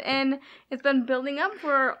sad, and it's been building up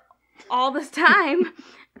for all this time,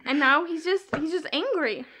 and now he's just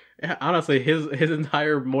angry. Yeah, honestly, his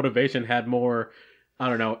entire motivation had more, I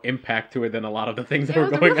don't know, impact to it than a lot of the things that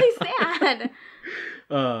were going on. It was really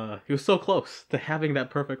sad. He was so close to having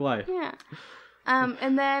that perfect life. Yeah.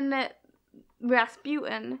 And then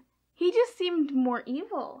Rasputin, he just seemed more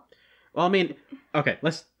evil. Well, I mean, okay,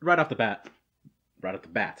 let's right off the bat,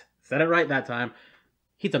 said it right that time.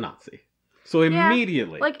 He's a Nazi. So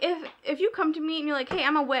immediately. Like, if you come to me and you're like, hey,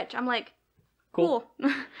 I'm a witch, I'm like, cool.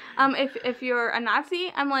 If you're a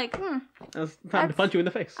Nazi, I'm like, It's time to punch you in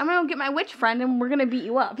the face. I'm gonna get my witch friend and we're gonna beat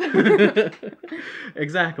you up.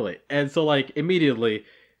 Exactly. And so, like, immediately,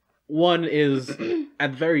 one is,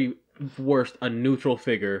 at very worst, a neutral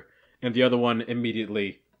figure, and the other one,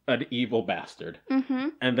 immediately, an evil bastard. Mm-hmm.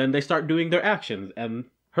 And then they start doing their actions, and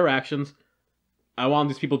her actions... I want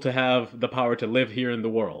these people to have the power to live here in the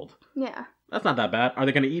world. Yeah. That's not that bad. Are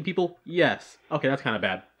they going to eat people? Yes. Okay, that's kind of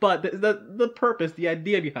bad. But the purpose, the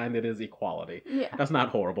idea behind it is equality. Yeah. That's not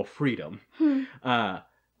horrible. Freedom.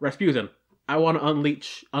 Rasputin, I want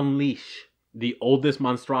to unleash the oldest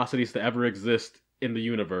monstrosities to ever exist in the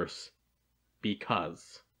universe.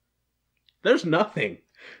 Because there's nothing.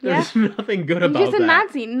 There's nothing good about that. He's just a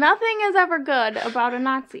Nazi. Nothing is ever good about a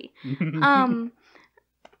Nazi.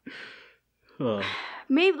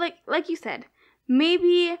 Maybe, like you said,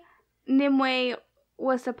 maybe Nimue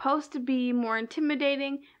was supposed to be more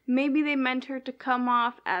intimidating. Maybe they meant her to come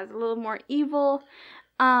off as a little more evil.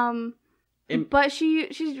 But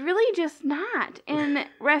she's really just not. And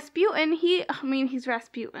Rasputin, he's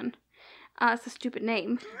Rasputin. It's a stupid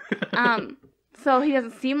name. So he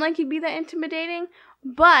doesn't seem like he'd be that intimidating.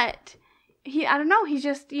 But I don't know, he's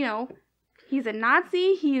just, he's a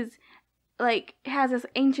Nazi. He's has this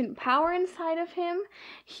ancient power inside of him.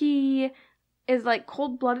 He is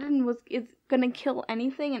cold-blooded and is gonna kill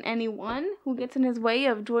anything and anyone who gets in his way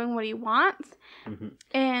of doing what he wants. Mm-hmm.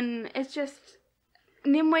 And it's just,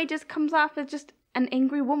 Nimue just comes off as just an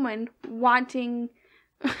angry woman wanting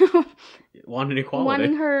equality.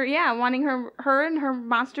 Wanting her and her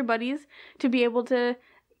monster buddies to be able to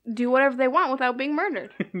do whatever they want without being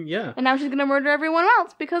murdered. Yeah. And now she's gonna murder everyone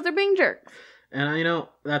else because they're being jerks. And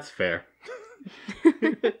that's fair.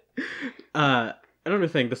 Another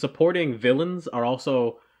thing, the supporting villains are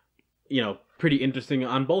also, pretty interesting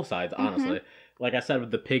on both sides, honestly. Mm-hmm. Like I said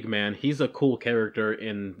with the Pigman, he's a cool character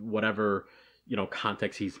in whatever,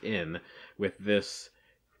 context he's in, with the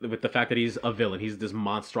fact that he's a villain. He's this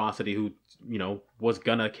monstrosity who, was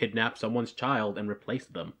gonna kidnap someone's child and replace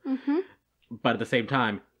them. Mm-hmm. But at the same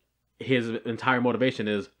time, his entire motivation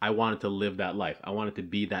is, I wanted to live that life. I wanted to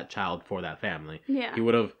be that child for that family. Yeah. He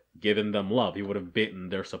would have given them love. He would have bitten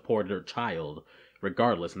their supported child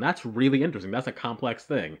regardless. And that's really interesting. That's a complex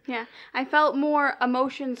thing. Yeah. I felt more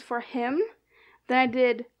emotions for him than I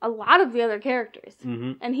did a lot of the other characters.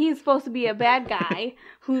 Mm-hmm. And he's supposed to be a bad guy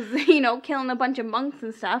who's, killing a bunch of monks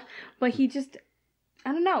and stuff. But he just,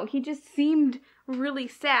 I don't know, he just seemed really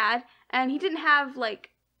sad. And he didn't have,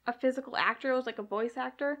 a physical actor. It was a voice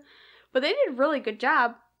actor. But they did a really good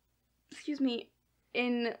job,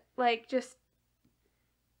 in, just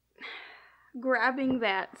grabbing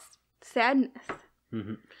that sadness.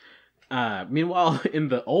 Mm-hmm. Meanwhile, in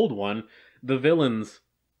the old one, the villains,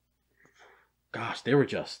 gosh, they were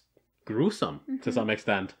just gruesome to some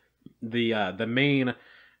extent. The main,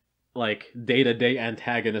 day-to-day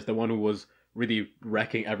antagonist, the one who was really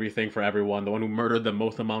wrecking everything for everyone, the one who murdered the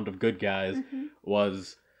most amount of good guys,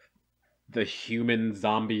 was the human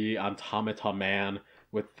zombie automata man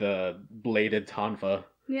with the bladed tonfa.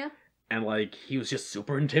 Yeah. And, he was just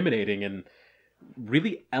super intimidating and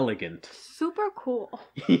really elegant. Super cool.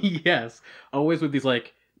 Yes. Always with these,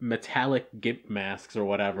 metallic gimp masks or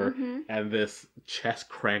whatever, and this chest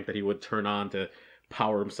crank that he would turn on to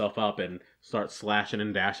power himself up and start slashing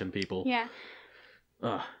and dashing people. Yeah.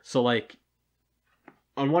 So,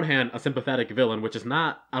 on one hand, a sympathetic villain, which is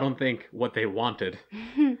not, I don't think, what they wanted.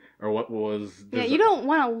 Or what was... Yeah, you don't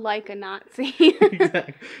want to like a Nazi.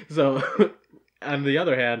 Exactly. So, on the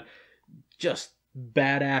other hand, just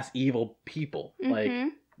badass evil people.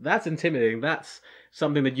 That's intimidating. That's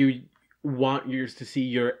something that you want to see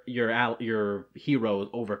your heroes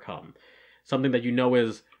overcome. Something that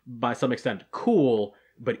is, by some extent, cool,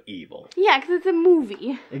 but evil. Yeah, because it's a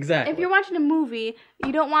movie. Exactly. If you're watching a movie,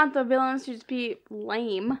 you don't want the villains to just be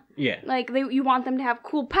lame. Yeah. You want them to have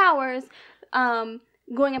cool powers,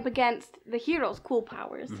 going up against the hero's cool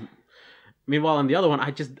powers. Mm-hmm. Meanwhile, in the other one,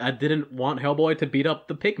 I didn't want Hellboy to beat up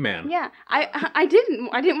the Pigman. Yeah, I didn't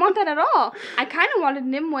want that at all. I kind of wanted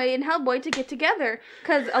Nimue and Hellboy to get together,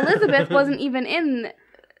 because Elizabeth wasn't even in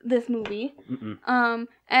this movie.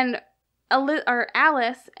 And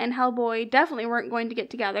Alice and Hellboy definitely weren't going to get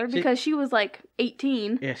together because she was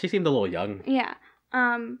 18. Yeah, she seemed a little young. Yeah.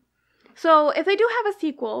 So if they do have a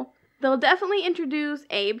sequel, they'll definitely introduce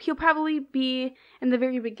Abe. He'll probably be in the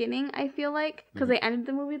very beginning, I feel like, because they ended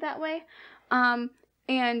the movie that way.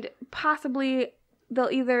 And possibly they'll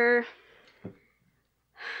either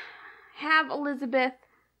have Elizabeth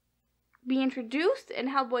be introduced and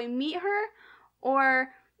Hellboy meet her, or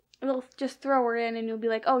they'll just throw her in and you'll be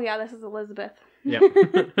like, oh yeah, this is Elizabeth. Yep. We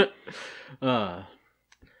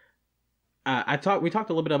talked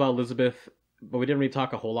a little bit about Elizabeth, but we didn't really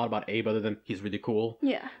talk a whole lot about Abe other than he's really cool.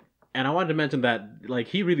 Yeah. And I wanted to mention that,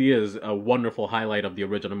 he really is a wonderful highlight of the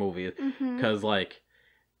original movie. Because,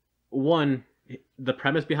 one, the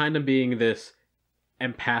premise behind him being this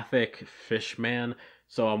empathic fish man.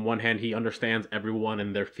 So on one hand, he understands everyone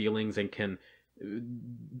and their feelings and can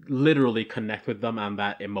literally connect with them on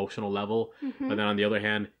that emotional level. Mm-hmm. But then on the other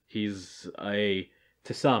hand, he's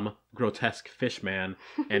to some, grotesque fish man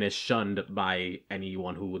and is shunned by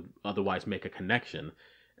anyone who would otherwise make a connection.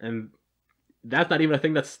 And that's not even a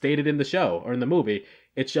thing that's stated in the show or in the movie.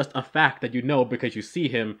 It's just a fact that you know because you see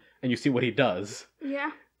him and you see what he does.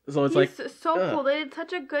 Yeah. So it's He's so cool. They did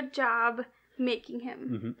such a good job making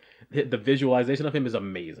him. Mm-hmm. The visualization of him is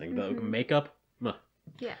amazing. The makeup.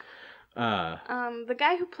 Yeah. The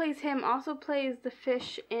guy who plays him also plays the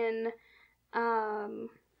fish in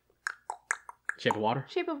Shape of Water?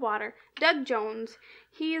 Shape of Water. Doug Jones.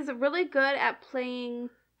 He's really good at playing...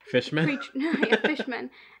 Fishmen? Fishmen.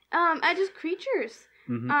 At just creatures.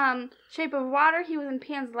 Mm-hmm. Shape of Water, he was in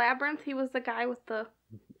Pan's Labyrinth. He was the guy with the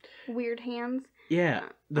weird hands. Yeah.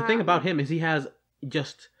 The thing about him is he has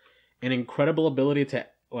just an incredible ability to,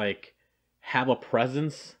 like, have a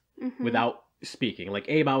presence without speaking. Like,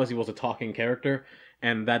 Abe obviously was a talking character,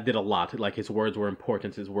 and that did a lot. Like, his words were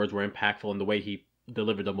important, his words were impactful, and the way he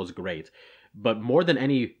delivered them was great. But more than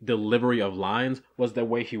any delivery of lines was the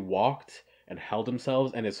way he walked and held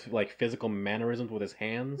himself and his, like, physical mannerisms with his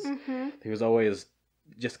hands. He was always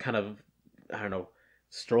just kind of, I don't know,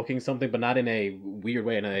 stroking something, but not in a weird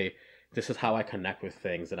way, in a, this is how I connect with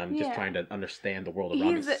things, and I'm just trying to understand the world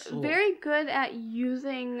around me. He's very good at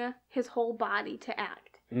using his whole body to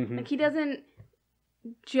act. Like, he doesn't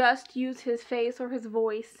just use his face or his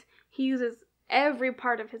voice. He uses every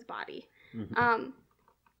part of his body.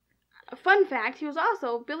 A fun fact, he was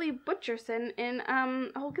also Billy Butcherson in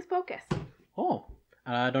Hocus Pocus. Oh,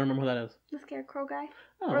 I don't remember who that is. The scarecrow guy.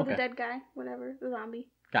 Oh, or the dead guy, whatever, the zombie.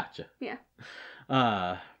 Gotcha. Yeah.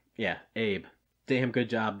 Yeah, Abe. Damn good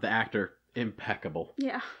job. The actor, impeccable.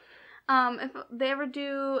 Yeah. If they ever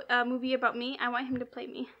do a movie about me, I want him to play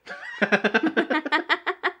me.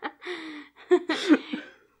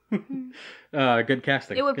 Good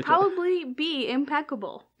casting. It would good probably be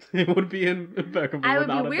impeccable. It would be impeccable. I would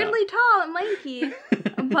be weirdly tall and lanky,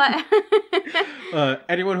 but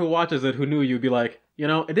anyone who watches it who knew you would be like, you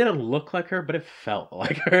know, it didn't look like her, but it felt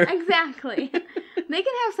like her. Exactly. They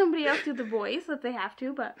can have somebody else do the voice if they have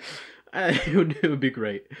to, but it would be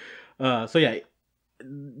great. So yeah,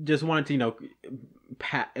 just wanted to, you know,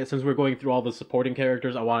 since we're going through all the supporting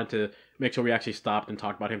characters, I wanted to make sure we actually stopped and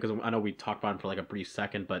talked about him, because I know we talked about him for like a brief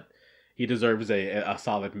second, but he deserves a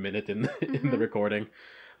solid minute in the recording.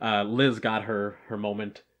 Liz got her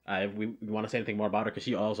moment. If we want to say anything more about her, because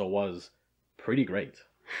she also was pretty great.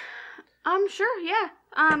 Sure, yeah.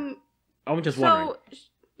 I'm just wondering.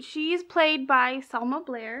 She's played by Selma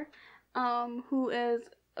Blair, who is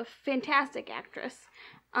a fantastic actress.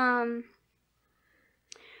 So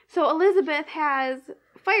Elizabeth has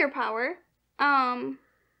firepower. Guns?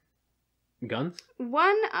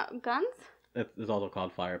 Guns? It's also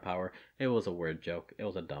called firepower. It was a word joke. It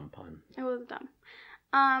was a dumb pun. It was dumb.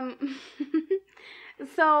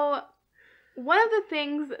 So one of the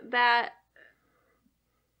things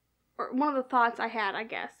one of the thoughts I had, I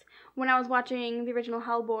guess, when I was watching the original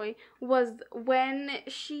Hellboy was when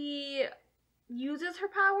she uses her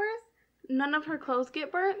powers, none of her clothes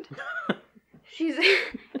get burnt.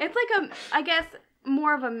 It's like I guess,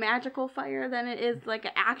 more of a magical fire than it is like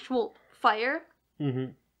an actual fire.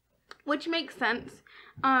 Which makes sense.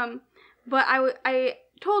 But I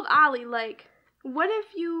told Ollie, like, what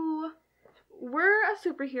if you were a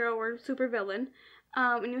superhero or supervillain,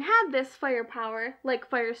 and you had this firepower, like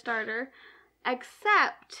Firestarter,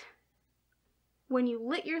 except when you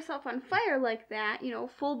lit yourself on fire like that, you know,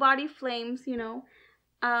 full body flames, you know,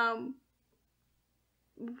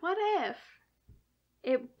 what if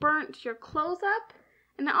it burnt your clothes up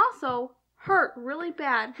and it also hurt really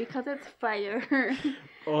bad because it's fire?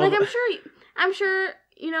 Like, I'm sure,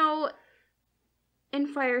 you know,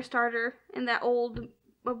 in Firestarter, in that old,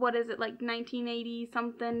 what is it, like 1980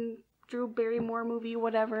 something Drew Barrymore movie,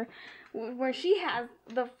 whatever, where she has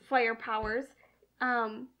the fire powers,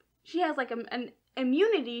 she has like an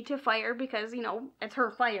immunity to fire because, you know, it's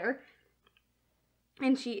her fire,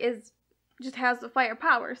 and she just has the fire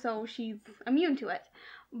power, so she's immune to it.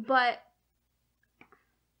 But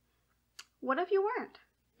what if you weren't?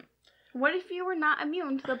 What if you were not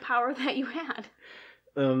immune to the power that you had?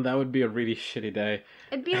 That would be a really shitty day.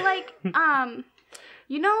 It'd be like, you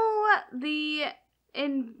know,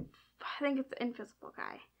 I think it's the Invisible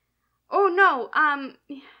Guy. Oh no,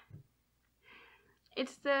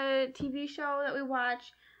 it's the TV show that we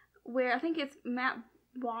watch where I think it's Matt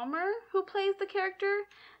Walmer who plays the character.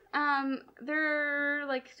 They're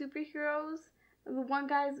like superheroes. The one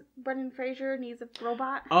guy's Brendan Fraser and he's a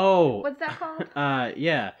robot. Oh. What's that called?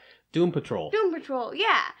 Yeah. Doom Patrol. Doom Patrol,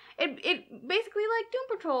 yeah. It basically like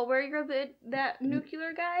Doom Patrol, where you're that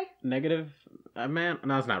nuclear guy. Negative Man?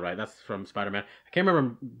 No, that's not right. That's from Spider-Man. I can't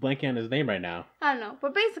remember blanking on his name right now. I don't know,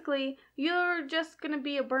 but basically, you're just gonna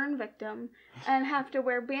be a burn victim and have to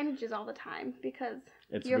wear bandages all the time because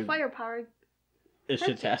your firepower. It's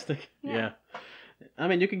shitastic. Yeah. I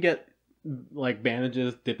mean, you can get like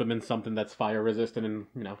bandages, dip them in something that's fire resistant,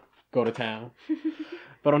 and go to town.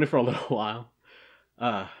 But only for a little while.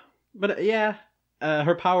 But yeah,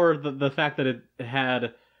 her power, the fact that it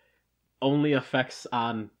had only effects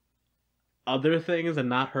on other things and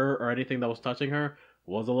not her or anything that was touching her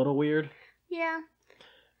was a little weird. Yeah.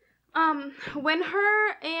 When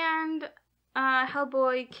her and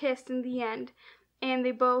Hellboy kissed in the end, and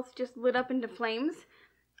they both just lit up into flames,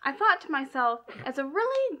 I thought to myself, it's a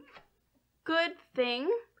really good thing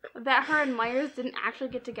that her and Myers didn't actually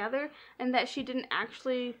get together, and that she didn't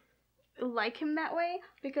actually like him that way,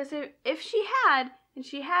 because if she had, and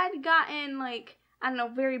she had gotten, like, I don't know,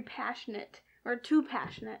 very passionate, or too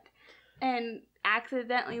passionate, and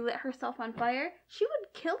accidentally lit herself on fire, she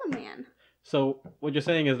would kill a man. So, what you're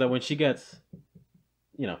saying is that when she gets,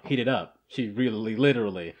 heated up, she really,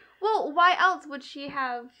 literally... Well, why else would she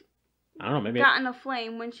have... I don't know, maybe... gotten a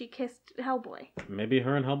flame when she kissed Hellboy? Maybe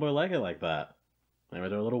her and Hellboy like it like that. Maybe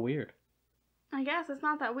they're a little weird. I guess it's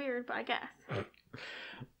not that weird, but I guess.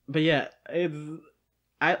 But yeah,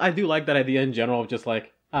 I do like that idea in general of just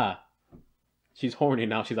like, she's horny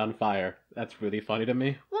now, she's on fire. That's really funny to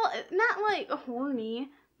me. Well, not like horny,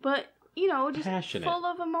 but, just passionate. Full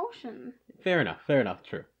of emotion. Fair enough,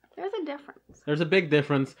 true. There's a difference. There's a big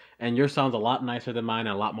difference, and yours sounds a lot nicer than mine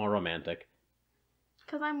and a lot more romantic.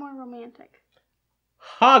 Because I'm more romantic.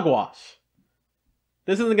 Hogwash!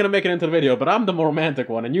 This isn't going to make it into the video, but I'm the more romantic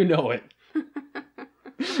one, and you know it.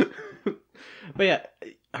 But yeah,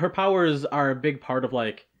 her powers are a big part of,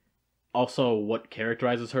 like, also what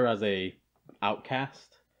characterizes her as a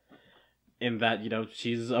outcast. In that,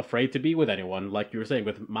 she's afraid to be with anyone, like you were saying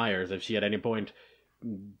with Myers. If she at any point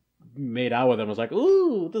made out with him, was like,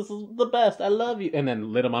 ooh, this is the best, I love you, and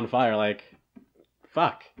then lit him on fire, like,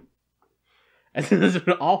 fuck. And this is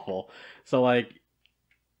awful. So, like,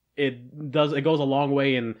 it goes a long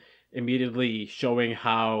way in immediately showing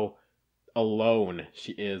how alone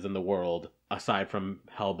she is in the world, aside from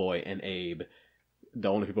Hellboy and Abe, the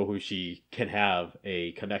only people who she can have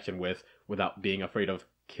a connection with without being afraid of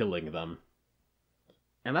killing them.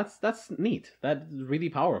 And that's neat. That's really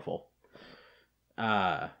powerful.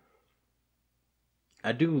 I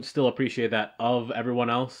do still appreciate that of everyone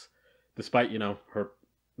else, despite, her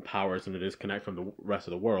powers and the disconnect from the rest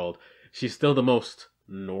of the world, she's still the most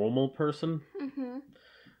normal person. Mm-hmm.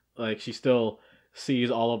 Like, she still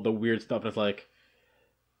sees all of the weird stuff and it's like,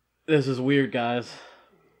 this is weird, guys.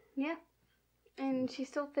 Yeah. And she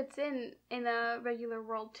still fits in a regular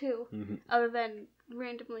world, too. Mm-hmm. Other than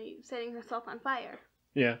randomly setting herself on fire.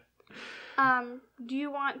 Yeah. Do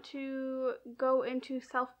you want to go into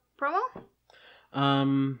self-promo?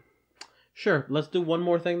 Sure. Let's do one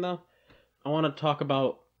more thing, though. I want to talk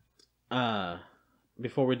about,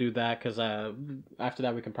 before we do that, because after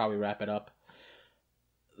that we can probably wrap it up.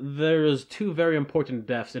 There's two very important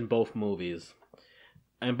deaths in both movies.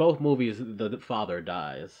 In both movies, the father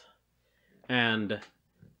dies. And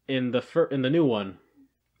in the new one,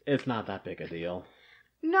 it's not that big a deal.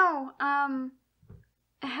 No,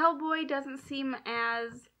 Hellboy doesn't seem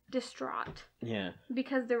as distraught. Yeah.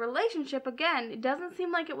 Because the relationship, again, it doesn't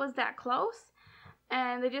seem like it was that close.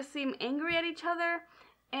 And they just seem angry at each other.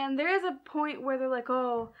 And there is a point where they're like,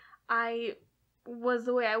 oh, I was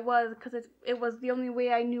the way I was because it was the only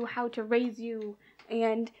way I knew how to raise you.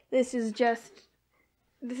 And this is just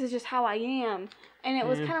how I am. And it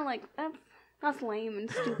was kind of like, that's lame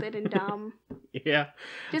and stupid and dumb. Yeah.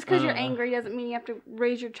 Just because you're angry doesn't mean you have to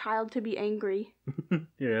raise your child to be angry.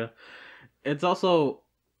 Yeah. It's also,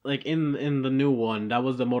 like, in the new one, that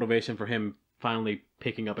was the motivation for him finally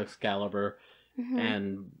picking up Excalibur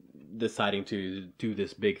and deciding to do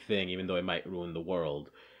this big thing, even though it might ruin the world.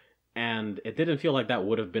 And it didn't feel like that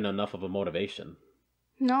would have been enough of a motivation.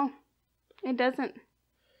 No, it doesn't.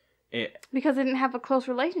 Because they didn't have a close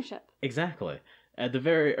relationship. Exactly. At the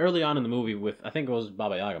very early on in the movie, with I think it was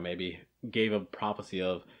Baba Yaga maybe, gave a prophecy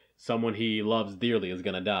of someone he loves dearly is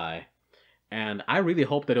gonna die, and I really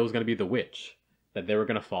hoped that it was gonna be the witch, that they were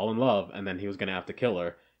gonna fall in love, and then he was gonna have to kill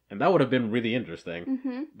her, and that would have been really interesting.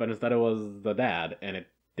 Mm-hmm. But instead, it was the dad, and it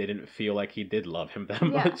didn't feel like he did love him that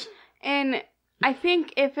much. And I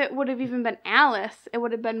think if it would have even been Alice, it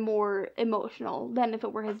would have been more emotional than if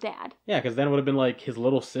it were his dad. Yeah, because then it would have been like his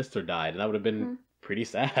little sister died, and that would have been pretty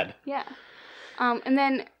sad. Yeah. And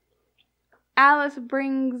then Alice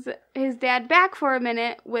brings his dad back for a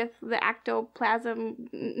minute with the ectoplasm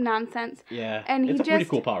nonsense. Yeah, and it's a pretty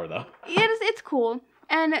cool power, though. It's cool.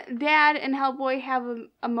 And Dad and Hellboy have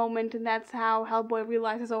a moment, and that's how Hellboy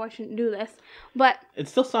realizes, oh, I shouldn't do this. But it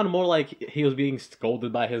still sounded more like he was being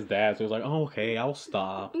scolded by his dad, so he was like, oh, okay, I'll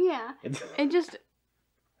stop. Yeah. It just...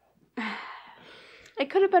 It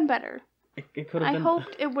could have been better. It could have been... I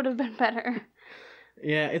hoped it would have been better.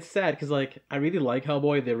 Yeah, it's sad, because, like, I really like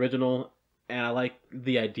Hellboy, the original, and I like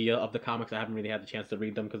the idea of the comics. I haven't really had the chance to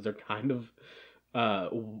read them, because they're kind of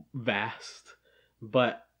vast.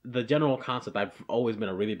 But the general concept I've always been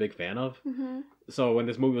a really big fan of. Mm-hmm. So when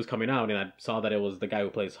this movie was coming out and I saw that it was the guy who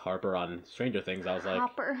plays Harper on Stranger Things, I was like,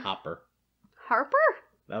 Hopper. Harper?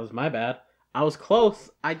 That was my bad. I was close.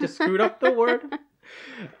 I just screwed up the word.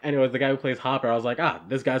 Anyways, the guy who plays Hopper, I was like,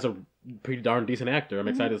 this guy's a pretty darn decent actor. I'm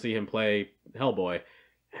excited to see him play Hellboy.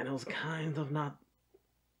 And it was kind of not...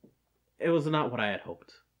 It was not what I had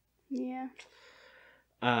hoped. Yeah.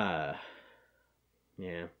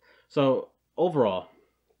 Yeah. So, overall...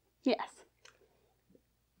 Yes.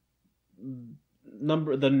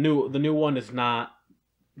 The new one is not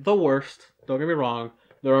the worst. Don't get me wrong.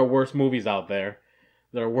 There are worse movies out there.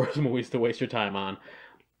 There are worse movies to waste your time on.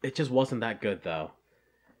 It just wasn't that good, though.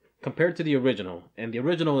 Compared to the original. And the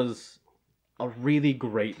original is a really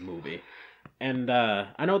great movie. And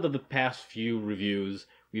I know that the past few reviews,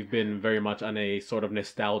 we've been very much on a sort of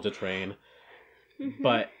nostalgia train. Mm-hmm.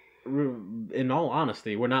 But in all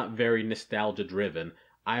honesty, we're not very nostalgia-driven.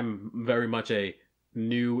 I'm very much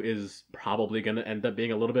new is probably going to end up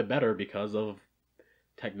being a little bit better because of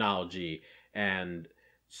technology and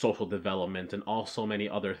social development and all so many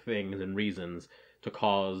other things and reasons to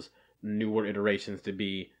cause newer iterations to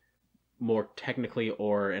be more technically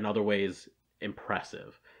or in other ways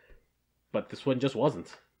impressive. But this one just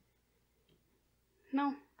wasn't.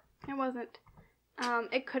 No, it wasn't.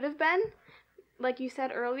 It could have been. Like you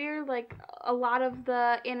said earlier, like, a lot of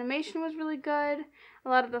the animation was really good. A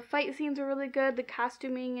lot of the fight scenes were really good. The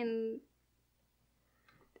costuming and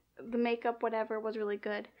the makeup, whatever, was really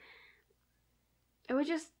good. It was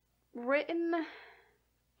just written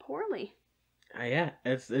poorly. Yeah,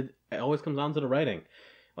 it always comes down to the writing.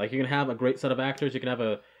 Like, you can have a great set of actors, you can have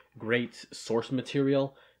a great source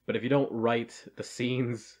material, but if you don't write the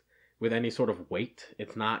scenes with any sort of weight,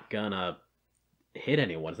 it's not gonna hit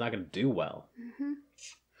anyone. It's not gonna do well. Mm-hmm.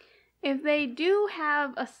 If they do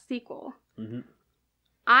have a sequel, mm-hmm.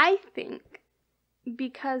 I think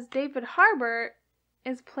because David Harbour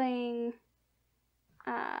is playing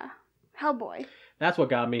Hellboy. That's what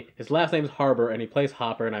got me. His last name's Harbour, and he plays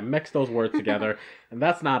Hopper, and I mixed those words together, and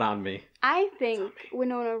that's not on me. I think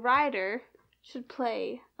Winona Ryder should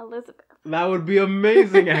play Elizabeth. That would be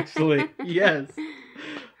amazing, actually. Yes.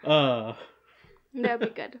 That'd be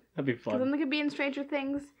good. That'd be fun. Because then they could be in Stranger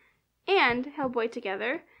Things and Hellboy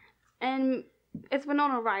together, and it's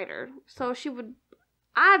Winona Ryder, so she would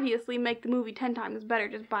obviously make the movie 10 times better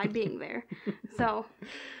just by being there. So.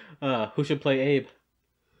 Who should play Abe?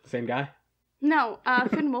 Same guy? No,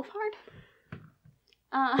 Finn Wolfhard.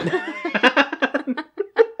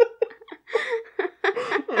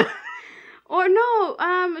 Or no,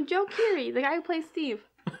 Joe Keery, the guy who plays Steve.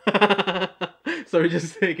 So we're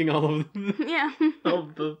just taking all of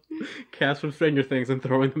the cast from Stranger Things and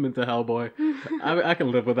throwing them into Hellboy. I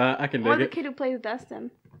can live with that. I can dig it. Or the kid who plays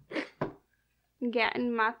Dustin.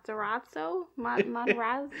 Gatton Matarazzo?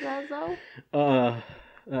 Matarazzo?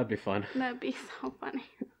 That'd be fun. That'd be so funny.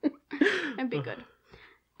 It'd be good.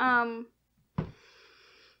 I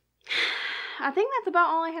think that's about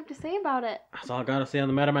all I have to say about it. That's all I gotta say on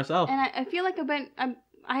the matter myself. And I feel like I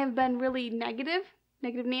have been really negative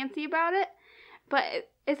Nancy about it. But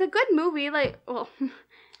it's a good movie.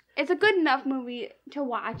 It's a good enough movie to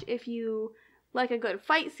watch if you like a good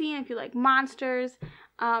fight scene, if you like monsters.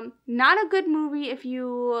 Not a good movie if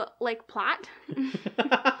you like plot.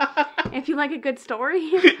 If you like a good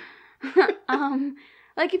story.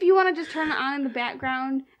 Like if you want to just turn it on in the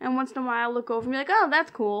background and once in a while look over and be like, oh,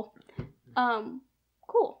 that's cool.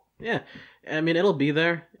 Cool. Yeah. I mean, it'll be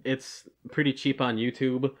there. It's pretty cheap on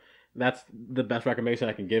YouTube. That's the best recommendation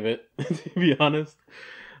I can give it, to be honest.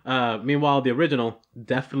 Meanwhile, the original,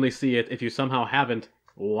 definitely see it. If you somehow haven't,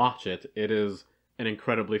 watch it. It is an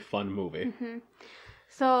incredibly fun movie. Mm-hmm.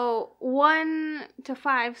 So, 1 to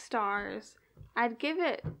 5 stars. I'd give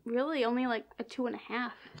it really only like a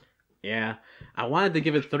 2.5. Yeah. I wanted to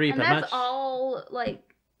give it 3. And that's all,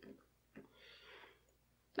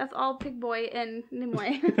 that's all Pig Boy and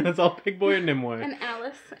Nimue. That's all Pig Boy and Nimue. And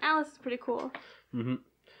Alice. Alice is pretty cool. Mm-hmm.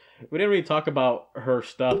 We didn't really talk about her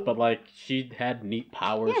stuff, but, she had neat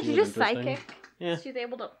powers. Yeah, she's just psychic. Yeah. She's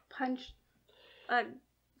able to punch a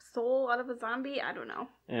soul out of a zombie. I don't know.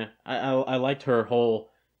 Yeah, I liked her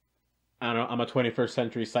whole, I don't know, I'm a 21st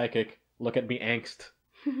century psychic, look at me angst.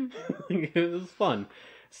 It was fun.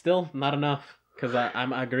 Still not enough, because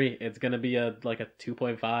I agree, it's going to be a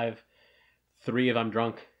 2.5, 3 if I'm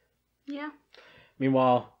drunk. Yeah.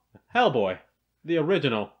 Meanwhile, Hellboy, the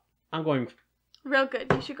original, I'm going... Real good.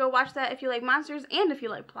 You should go watch that if you like monsters and if you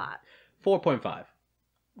like plot. 4.5.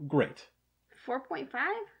 Great. 4.5?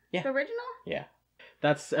 Yeah. The original? Yeah.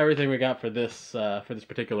 That's everything we got for this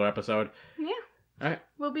particular episode. Yeah. All right.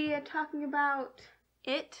 We'll be talking about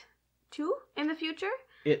It 2 in the future.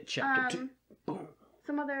 It Chapter 2. Boom.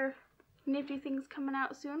 Some other nifty things coming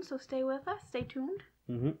out soon, so stay with us. Stay tuned.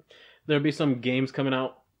 Mm-hmm. There'll be some games coming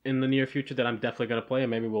out in the near future that I'm definitely going to play, and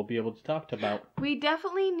maybe we'll be able to talk about. We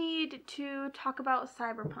definitely need to talk about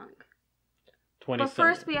Cyberpunk. 27. But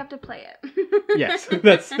first, we have to play it. Yes,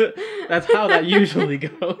 that's how that usually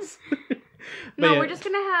goes. No, we're just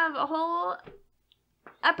going to have a whole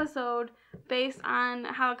episode based on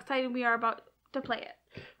how excited we are about to play it.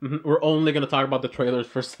 Mm-hmm. We're only going to talk about the trailers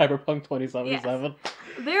for Cyberpunk 2077. Yes.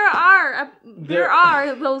 There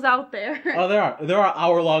are those out there. Oh, there are. There are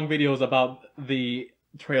hour-long videos about the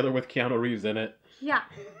trailer with Keanu Reeves in it. Yeah.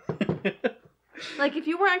 Like, if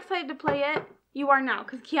you weren't excited to play it, you are now,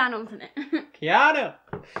 because Keanu's in it. Keanu!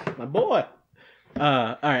 My boy!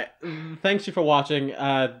 Alright. Thanks you for watching.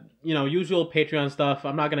 Usual Patreon stuff.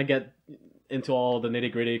 I'm not going to get into all the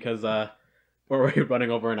nitty-gritty, because we're already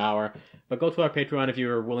running over an hour. But go to our Patreon if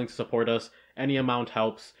you're willing to support us. Any amount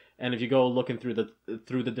helps. And if you go looking through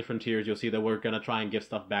the different tiers, you'll see that we're going to try and give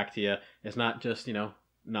stuff back to you. It's not just,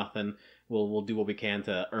 nothing. We'll do what we can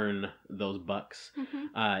to earn those bucks.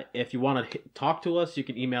 Mm-hmm. If you want to talk to us, you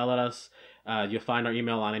can email at us. You'll find our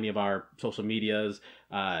email on any of our social medias.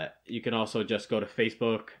 You can also just go to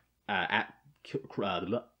Facebook at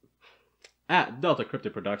Delta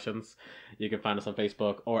Cryptid Productions. You can find us on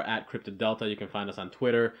Facebook, or at Cryptid Delta. You can find us on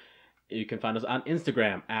Twitter. You can find us on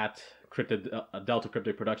Instagram at Delta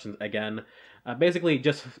Cryptid Productions again. Basically,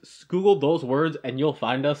 just Google those words and you'll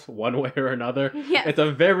find us one way or another. Yes. It's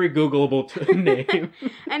a very Googleable name.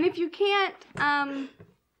 And if you can't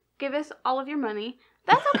give us all of your money,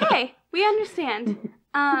 that's okay. We understand.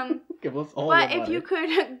 Give us all but your if money. you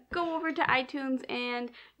could go over to iTunes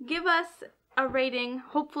and give us a rating,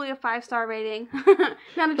 hopefully a 5-star rating,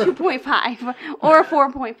 not a 2.5 or a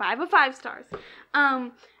 4.5, a 5 stars.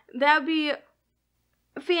 That would be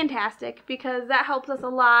fantastic, because that helps us a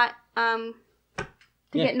lot to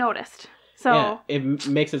get noticed. So yeah, it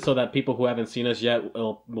makes it so that people who haven't seen us yet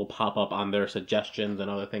will pop up on their suggestions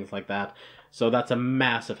and other things like that. So that's a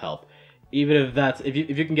massive help. Even if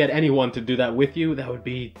you can get anyone to do that with you, that would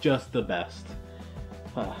be just the best.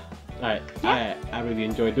 All right, yeah. I really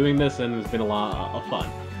enjoyed doing this, and it's been a lot of fun.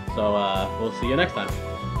 So we'll see you next time.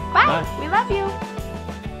 Bye. We love you.